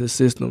fall to the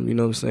system. You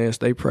know what I'm saying?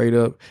 Stay prayed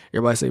up.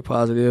 Everybody stay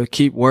positive.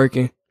 Keep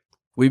working.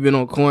 We've been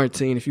on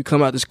quarantine. If you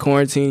come out this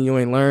quarantine, you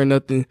ain't learn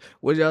nothing.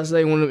 What y'all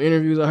say? One of them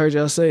interviews I heard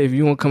y'all say, if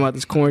you want to come out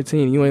this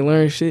quarantine, you ain't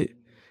learn shit.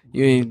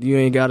 You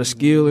ain't got a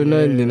skill or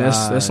nothing, then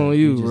that's on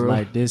you, just bro.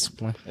 Like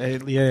discipline.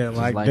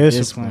 Like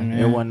discipline, man.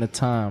 It wasn't the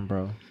time,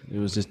 bro. It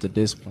was just the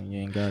discipline.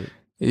 You ain't got it.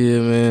 Yeah,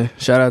 man.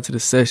 Shout out to the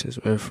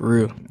sessions, man, for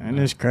real. And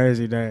it's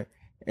crazy that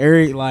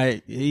Eric,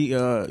 like he,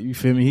 you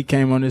feel me? He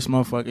came on this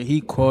motherfucker.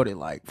 He quoted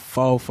like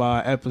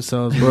 4-5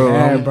 episodes,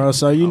 bro.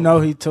 So you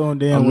know he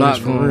tuned in. I'm with not us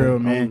for real,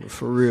 man.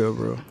 For real,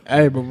 bro.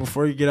 Hey, but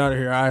before you get out of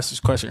here, I ask this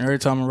question every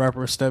time a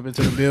rapper step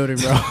into the building,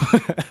 bro.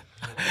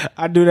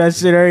 I do that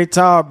shit every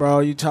time, bro.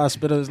 You try to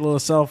spit his little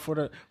self for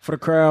the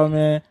crowd,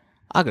 man.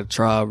 I could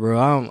try, bro.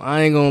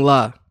 I ain't gonna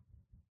lie.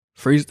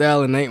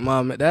 Freestyling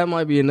ain't that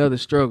might be another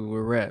struggle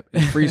with rap.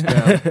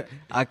 Freestyle.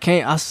 I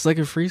suck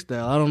at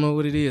freestyle. I don't know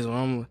what it is.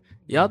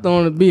 Y'all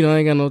throwing the beat, I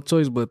ain't got no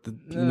choice but to,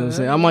 you know what I'm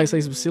saying? I might say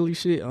some silly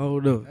shit. I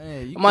don't know.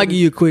 Hey, I might give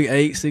you a quick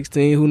 8,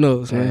 16. Who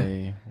knows, man?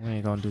 Hey, we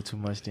ain't gonna do too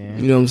much then.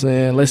 You know what I'm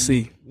saying? Let's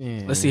see.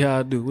 Yeah. Let's see how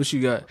I do. What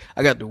you got?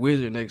 I got the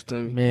wizard next to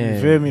me. Man,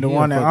 You feel me? The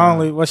one and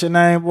only. What's your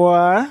name,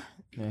 boy?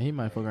 Man, he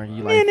might fuck around and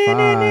give you like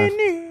 5.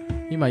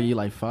 He might give you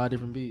like 5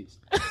 different beats.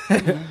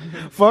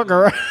 Fuck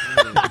around.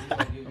 I'm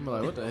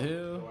like, what the hell?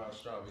 We're gonna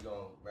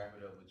wrap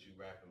it up with you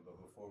rapping, but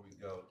before we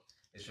go,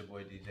 it's your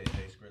boy DJ J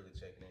Skrilla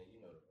checking in. You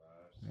know the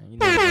vibes. Man, you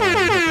know the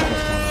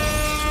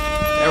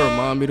That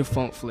remind me of the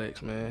Funk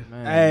Flex, man.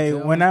 man, Hey,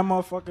 tell when me. that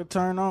motherfucker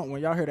turn on,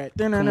 when y'all hear that,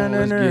 Come on,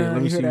 let's get it.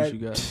 Let me see what you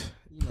got.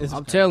 It's-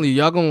 I'm telling you,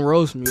 y'all gonna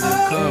roast me in the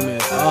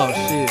comments. Oh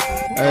shit.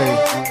 Hey.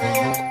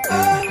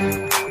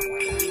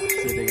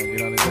 Said they gonna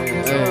get on his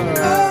ass. Hey.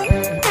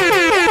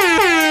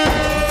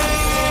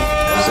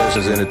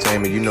 Sessions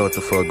Entertainment, you know what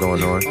the fuck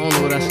going on. I don't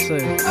know what I should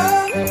say.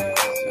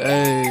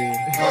 Hey.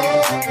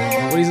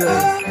 What he say?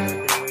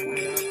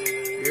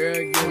 Girl,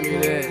 give me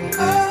that.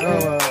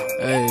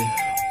 Hey.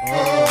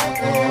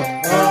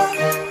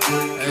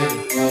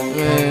 Hey,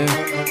 man.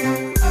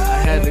 I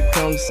had to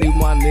come see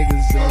my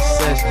niggas in the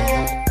session.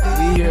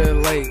 We here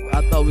late.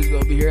 I thought we was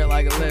gonna be here at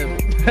like 11.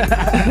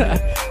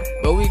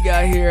 But we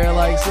got here at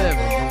like 7.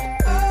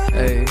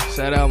 Hey,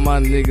 shout out my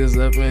niggas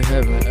up in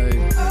heaven. Hey.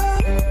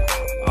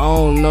 I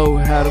don't know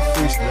how to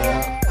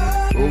freestyle.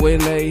 But when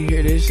they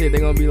hear this shit, they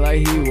gonna be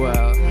like, he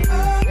wild.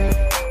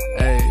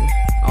 Hey,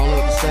 I don't know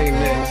what to say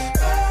next.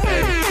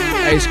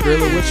 Hey,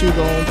 Skrilla, what you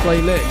gonna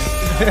play next?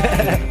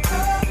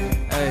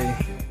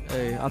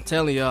 Hey, I'm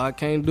telling y'all, I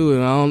can't do it.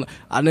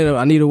 I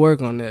need to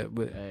work on that.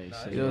 But Hey,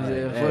 shit. you know what I'm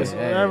saying? Hey, First,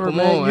 hey, Whatever, come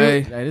man. on,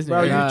 hey. Hey, this Bro,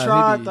 nigga you Nas,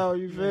 tried he be- though.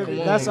 You feel Come me?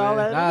 on, That's all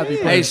man. that Nas be is.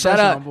 playing Hey, shout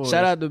pressure on boys.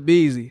 out to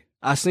Beezy.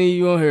 I seen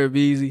you on here,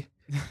 Beezy.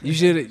 You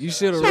should have rapped, Beezy. You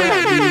should have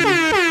rapped,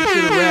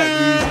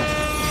 Beezy.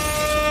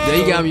 Yeah,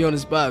 you got me on the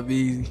spot,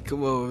 Beezy.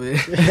 Come on, man.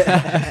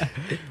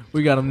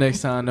 We got him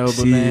next time though, but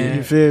Shit, man,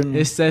 you feel me?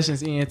 it's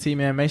Sessions ENT,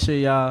 man. Make sure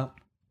y'all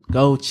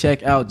go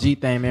check out G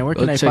Thing, man. Where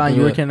can Go they check find him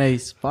you? Where out. can they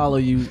follow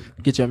you?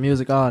 Get your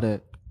music, all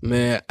that.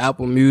 Man,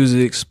 Apple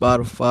Music,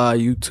 Spotify,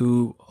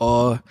 YouTube,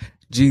 or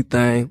G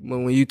Thing. But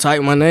when you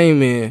type my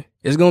name in,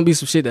 it's gonna be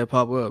some shit that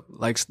pop up,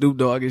 like Snoop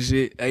Dogg and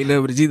shit. Ain't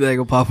never the G Thing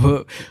gonna pop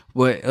up.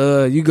 But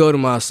you go to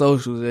my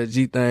socials at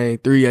G Thing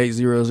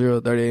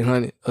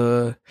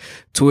 38003800.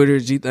 Twitter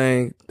G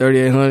Thing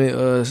 3800.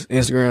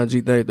 Instagram G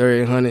Thing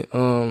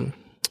 3800.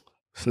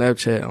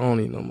 Snapchat, I don't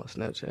even know my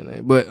Snapchat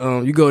name. But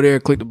you go there,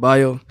 click the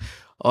bio,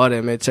 all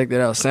that, man. Check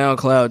that out.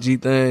 SoundCloud G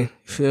Thing. You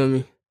feel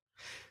me?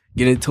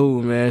 Get into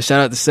it, man.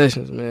 Shout out to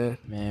Sessions, man.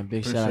 Man,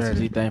 big shout out to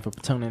G Thing for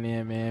tuning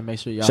in, man. Make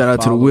sure y'all Shout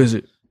out to the follow-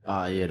 Wizard.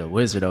 Oh yeah, the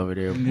wizard over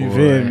there, boy. You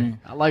feel me?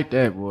 I like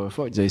that, boy.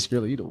 Fuck Jay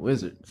Skrilla, you the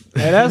wizard.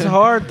 Hey, that's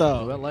hard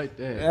Oh, I though. like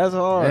that. That's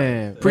hard.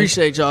 Man,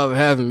 Appreciate y'all for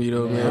having me,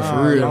 though, man.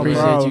 For real. no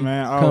appreciate problem, you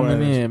man. coming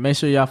Always. in. Make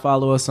sure y'all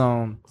follow us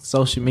on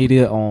social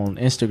media on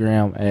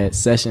Instagram at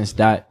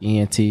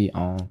sessions.ent,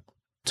 on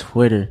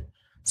Twitter,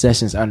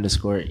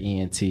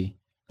 sessions_ENT.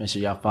 Make sure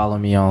y'all follow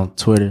me on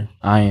Twitter,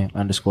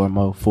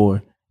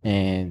 Ian_Mo4,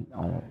 and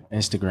on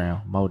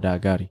Instagram,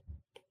 Mo.Gotti.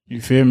 You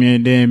feel me?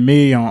 And then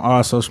me on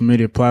all social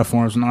media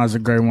platforms. Nas a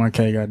great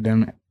 1K.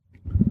 Goddamn it.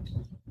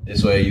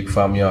 This way you can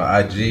find me on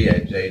IG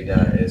at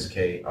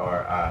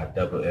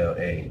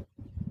J.SKRILLA.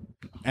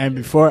 And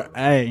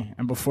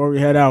before we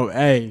head out,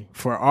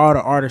 for all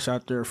the artists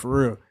out there,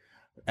 for real,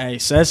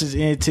 Sessions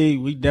NT,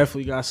 we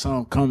definitely got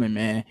something coming,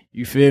 man.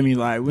 You feel me?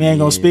 Like, we ain't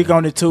gonna speak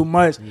on it too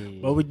much,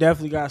 but we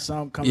definitely got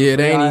something coming. Yeah, for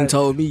they ain't y'all. even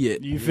told me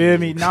yet. You feel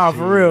me? Nah,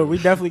 for real. We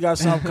definitely got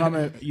something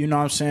coming, you know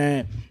what I'm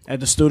saying, at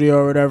the studio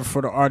or whatever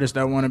for the artists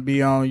that want to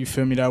be on, you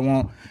feel me, that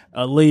want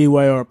a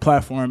leeway or a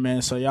platform,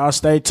 man. So y'all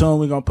stay tuned.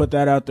 We're going to put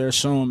that out there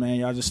soon, man.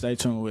 Y'all just stay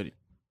tuned with it.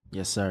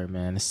 Yes, sir,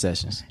 man. It's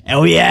Sessions.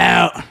 And we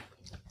out.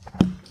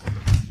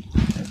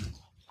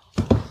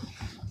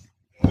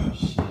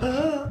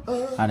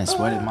 I done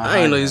sweated my I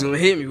ain't know he was going to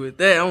hit me with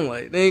that. I'm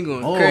like, they ain't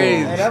going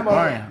crazy. Hey, that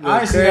Brian. I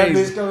ain't see that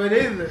Crazy. bitch coming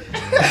either.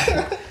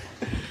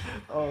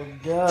 Oh,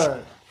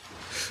 God.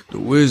 The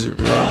Wizard,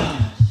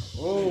 man.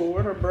 Oh,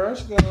 where the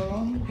brush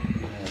go?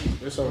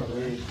 It's over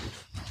there.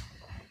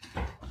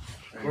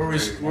 Where we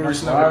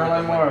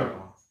snapping?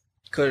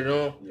 Cut it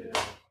on.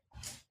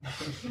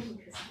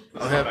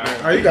 I'm happy.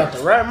 Oh, you got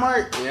the rap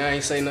mic? Yeah, I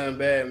ain't say nothing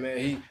bad, man.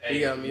 He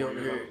got me over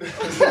here.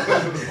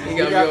 He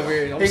got me over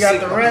here. He got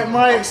the rap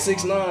mic.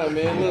 6'9",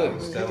 man. Look.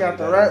 He got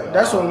the rap.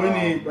 That's what we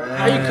need, bro.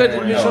 How you cut this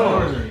bitch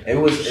on? It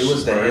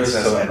was the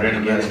headset at the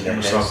beginning. The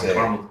headset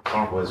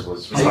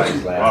was like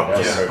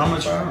loud. How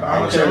much?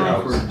 I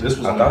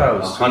thought I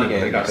was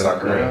tweaking because I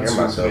couldn't hear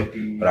myself.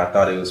 but I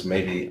thought it was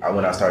maybe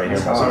when I started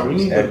hearing myself from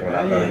Efren,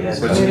 I thought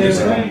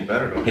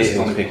it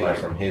was picking up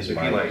from his mic.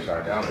 Like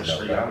down the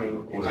street. I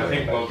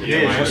think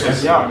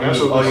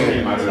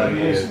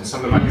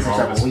something might be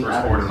wrong with this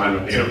first order.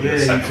 Might be able to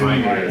set the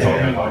mic and tell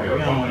them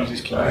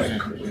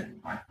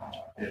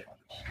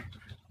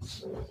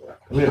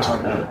We'll talk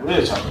about it.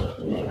 We're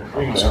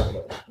gonna talk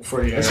about it.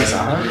 Before you nigga,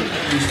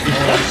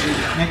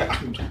 I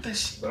can do this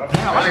shit. I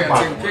can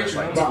buy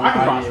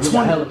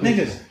 20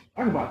 niggas.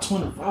 I can buy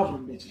 25 of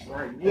them bitches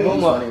right now.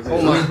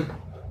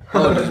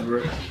 Hold this,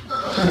 bro.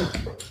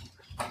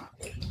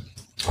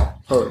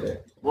 Hold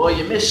that. Boy,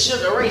 you miss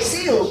Sugar Ray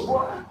Seals,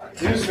 boy.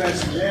 These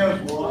fancy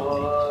jams, boy.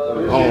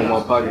 Oh,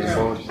 my pocket's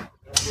full.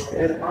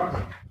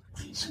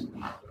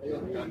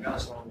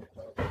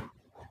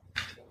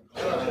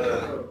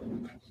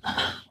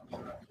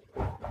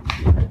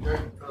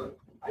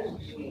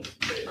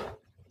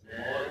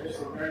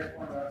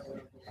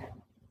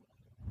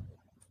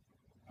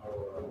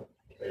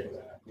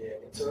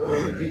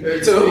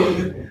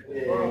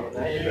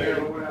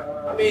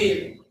 I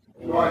mean,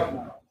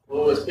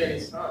 what was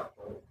Penny's time?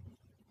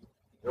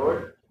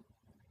 Jordan?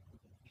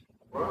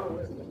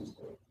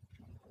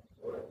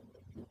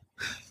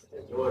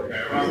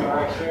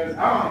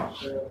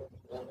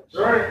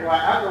 Jordan,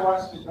 like after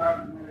watching the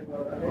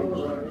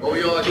documentary, Oh,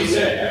 you all he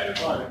said.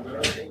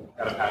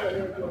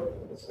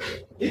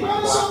 he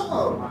got a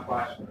song.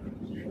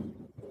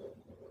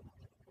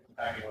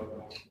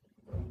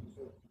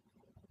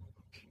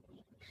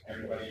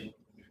 everybody.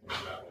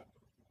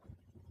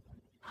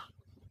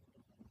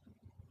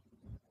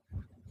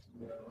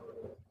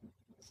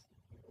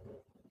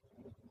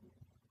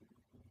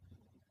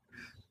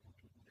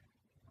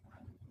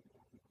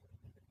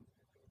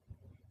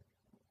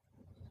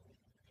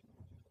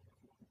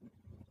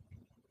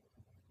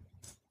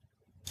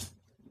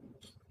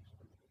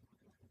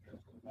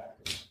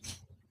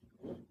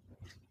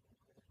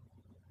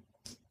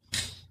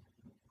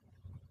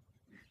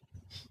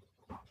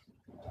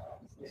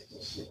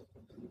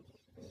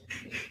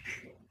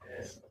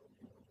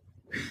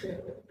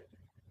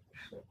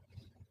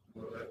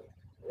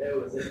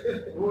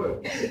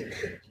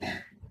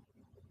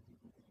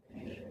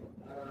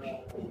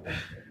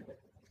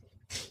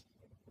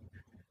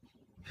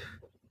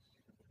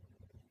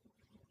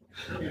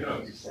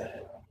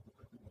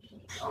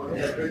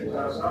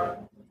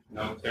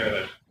 No,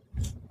 there.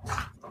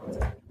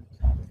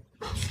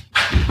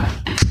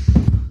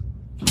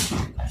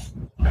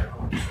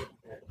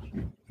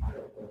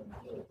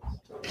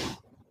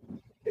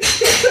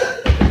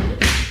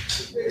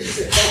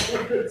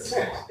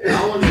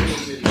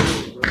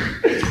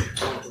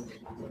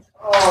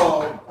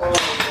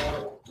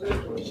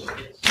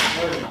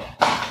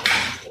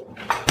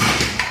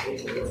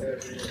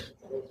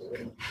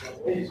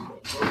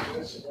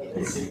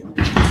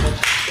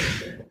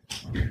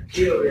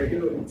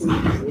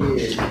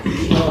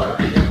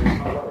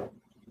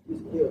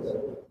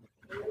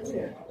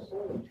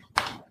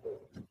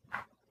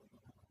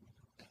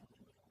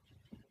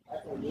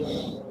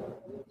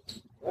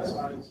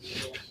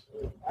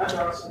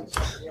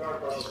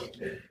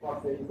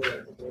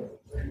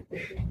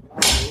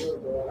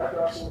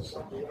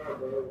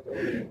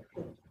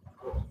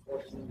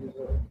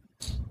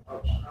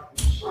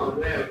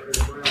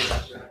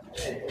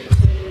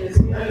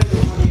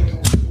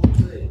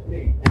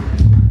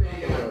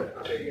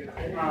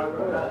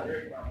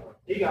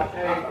 He got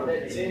paid for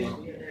that 10.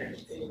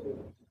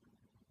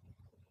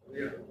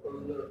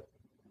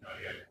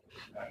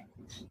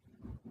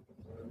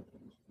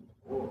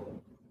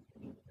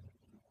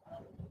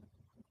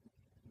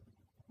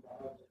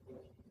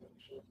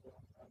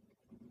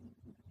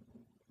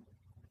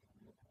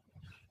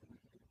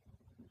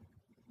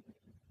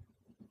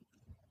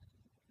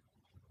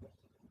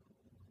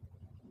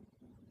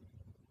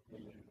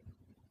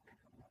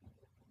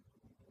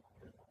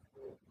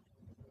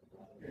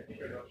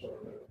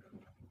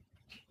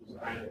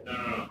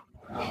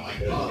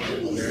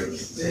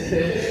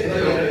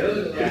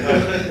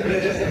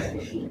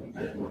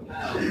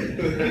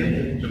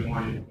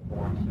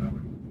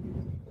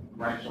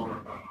 Right shoulder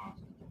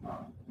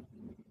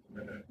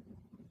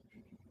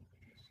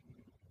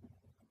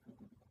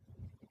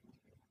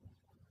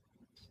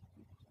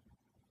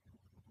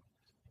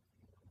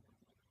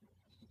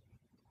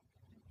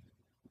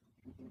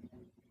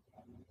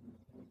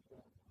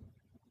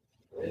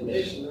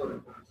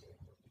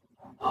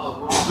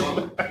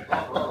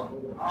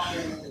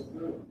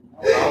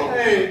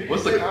Hey,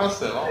 what's the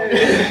concept?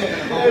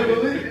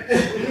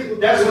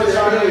 That's what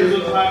y'all niggas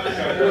was laughing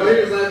at.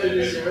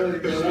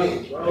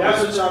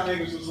 That's what y'all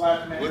niggas was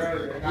laughing at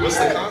earlier. What's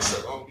the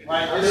concept?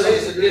 Like,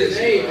 it's his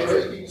name, and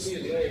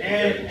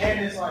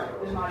it's like,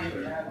 it's not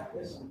even that.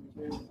 It's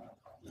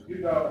you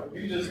know,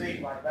 you just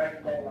think like back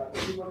in the day,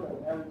 like, you look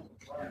at Nelly,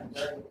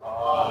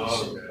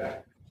 oh, okay.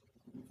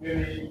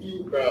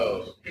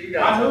 Bro, I knew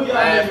y'all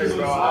niggas was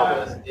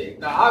laughing.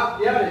 Nah, I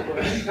get it,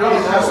 but he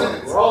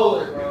was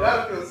rolling, bro. You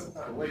gotta feel some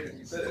type of way because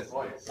you said his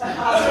voice.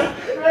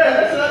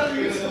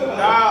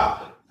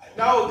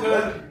 No,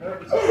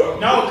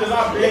 cause I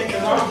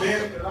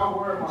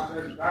wear my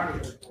jersey.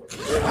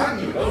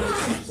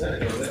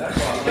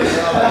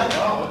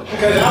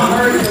 Because I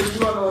heard that you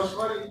wanna know what's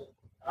funny.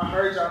 I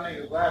heard y'all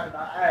niggas laughing.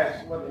 I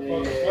asked what the fuck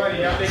was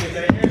funny. Y'all niggas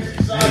ain't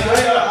answering. So I thought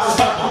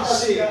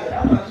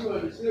you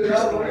understood.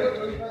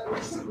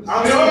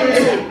 I'm telling you.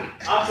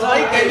 I'm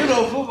like, hey, you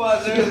know, football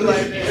niggas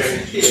like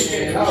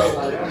that. I was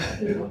like,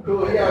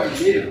 cool. He already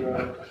did it, bro. I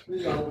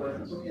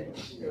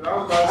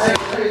was about to say,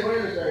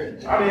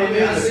 I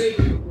didn't see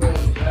you, bro.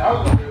 I was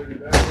going to do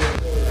that.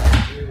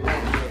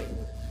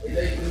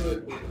 They do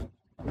it.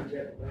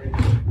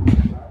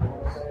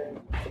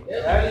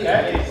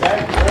 That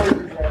exact word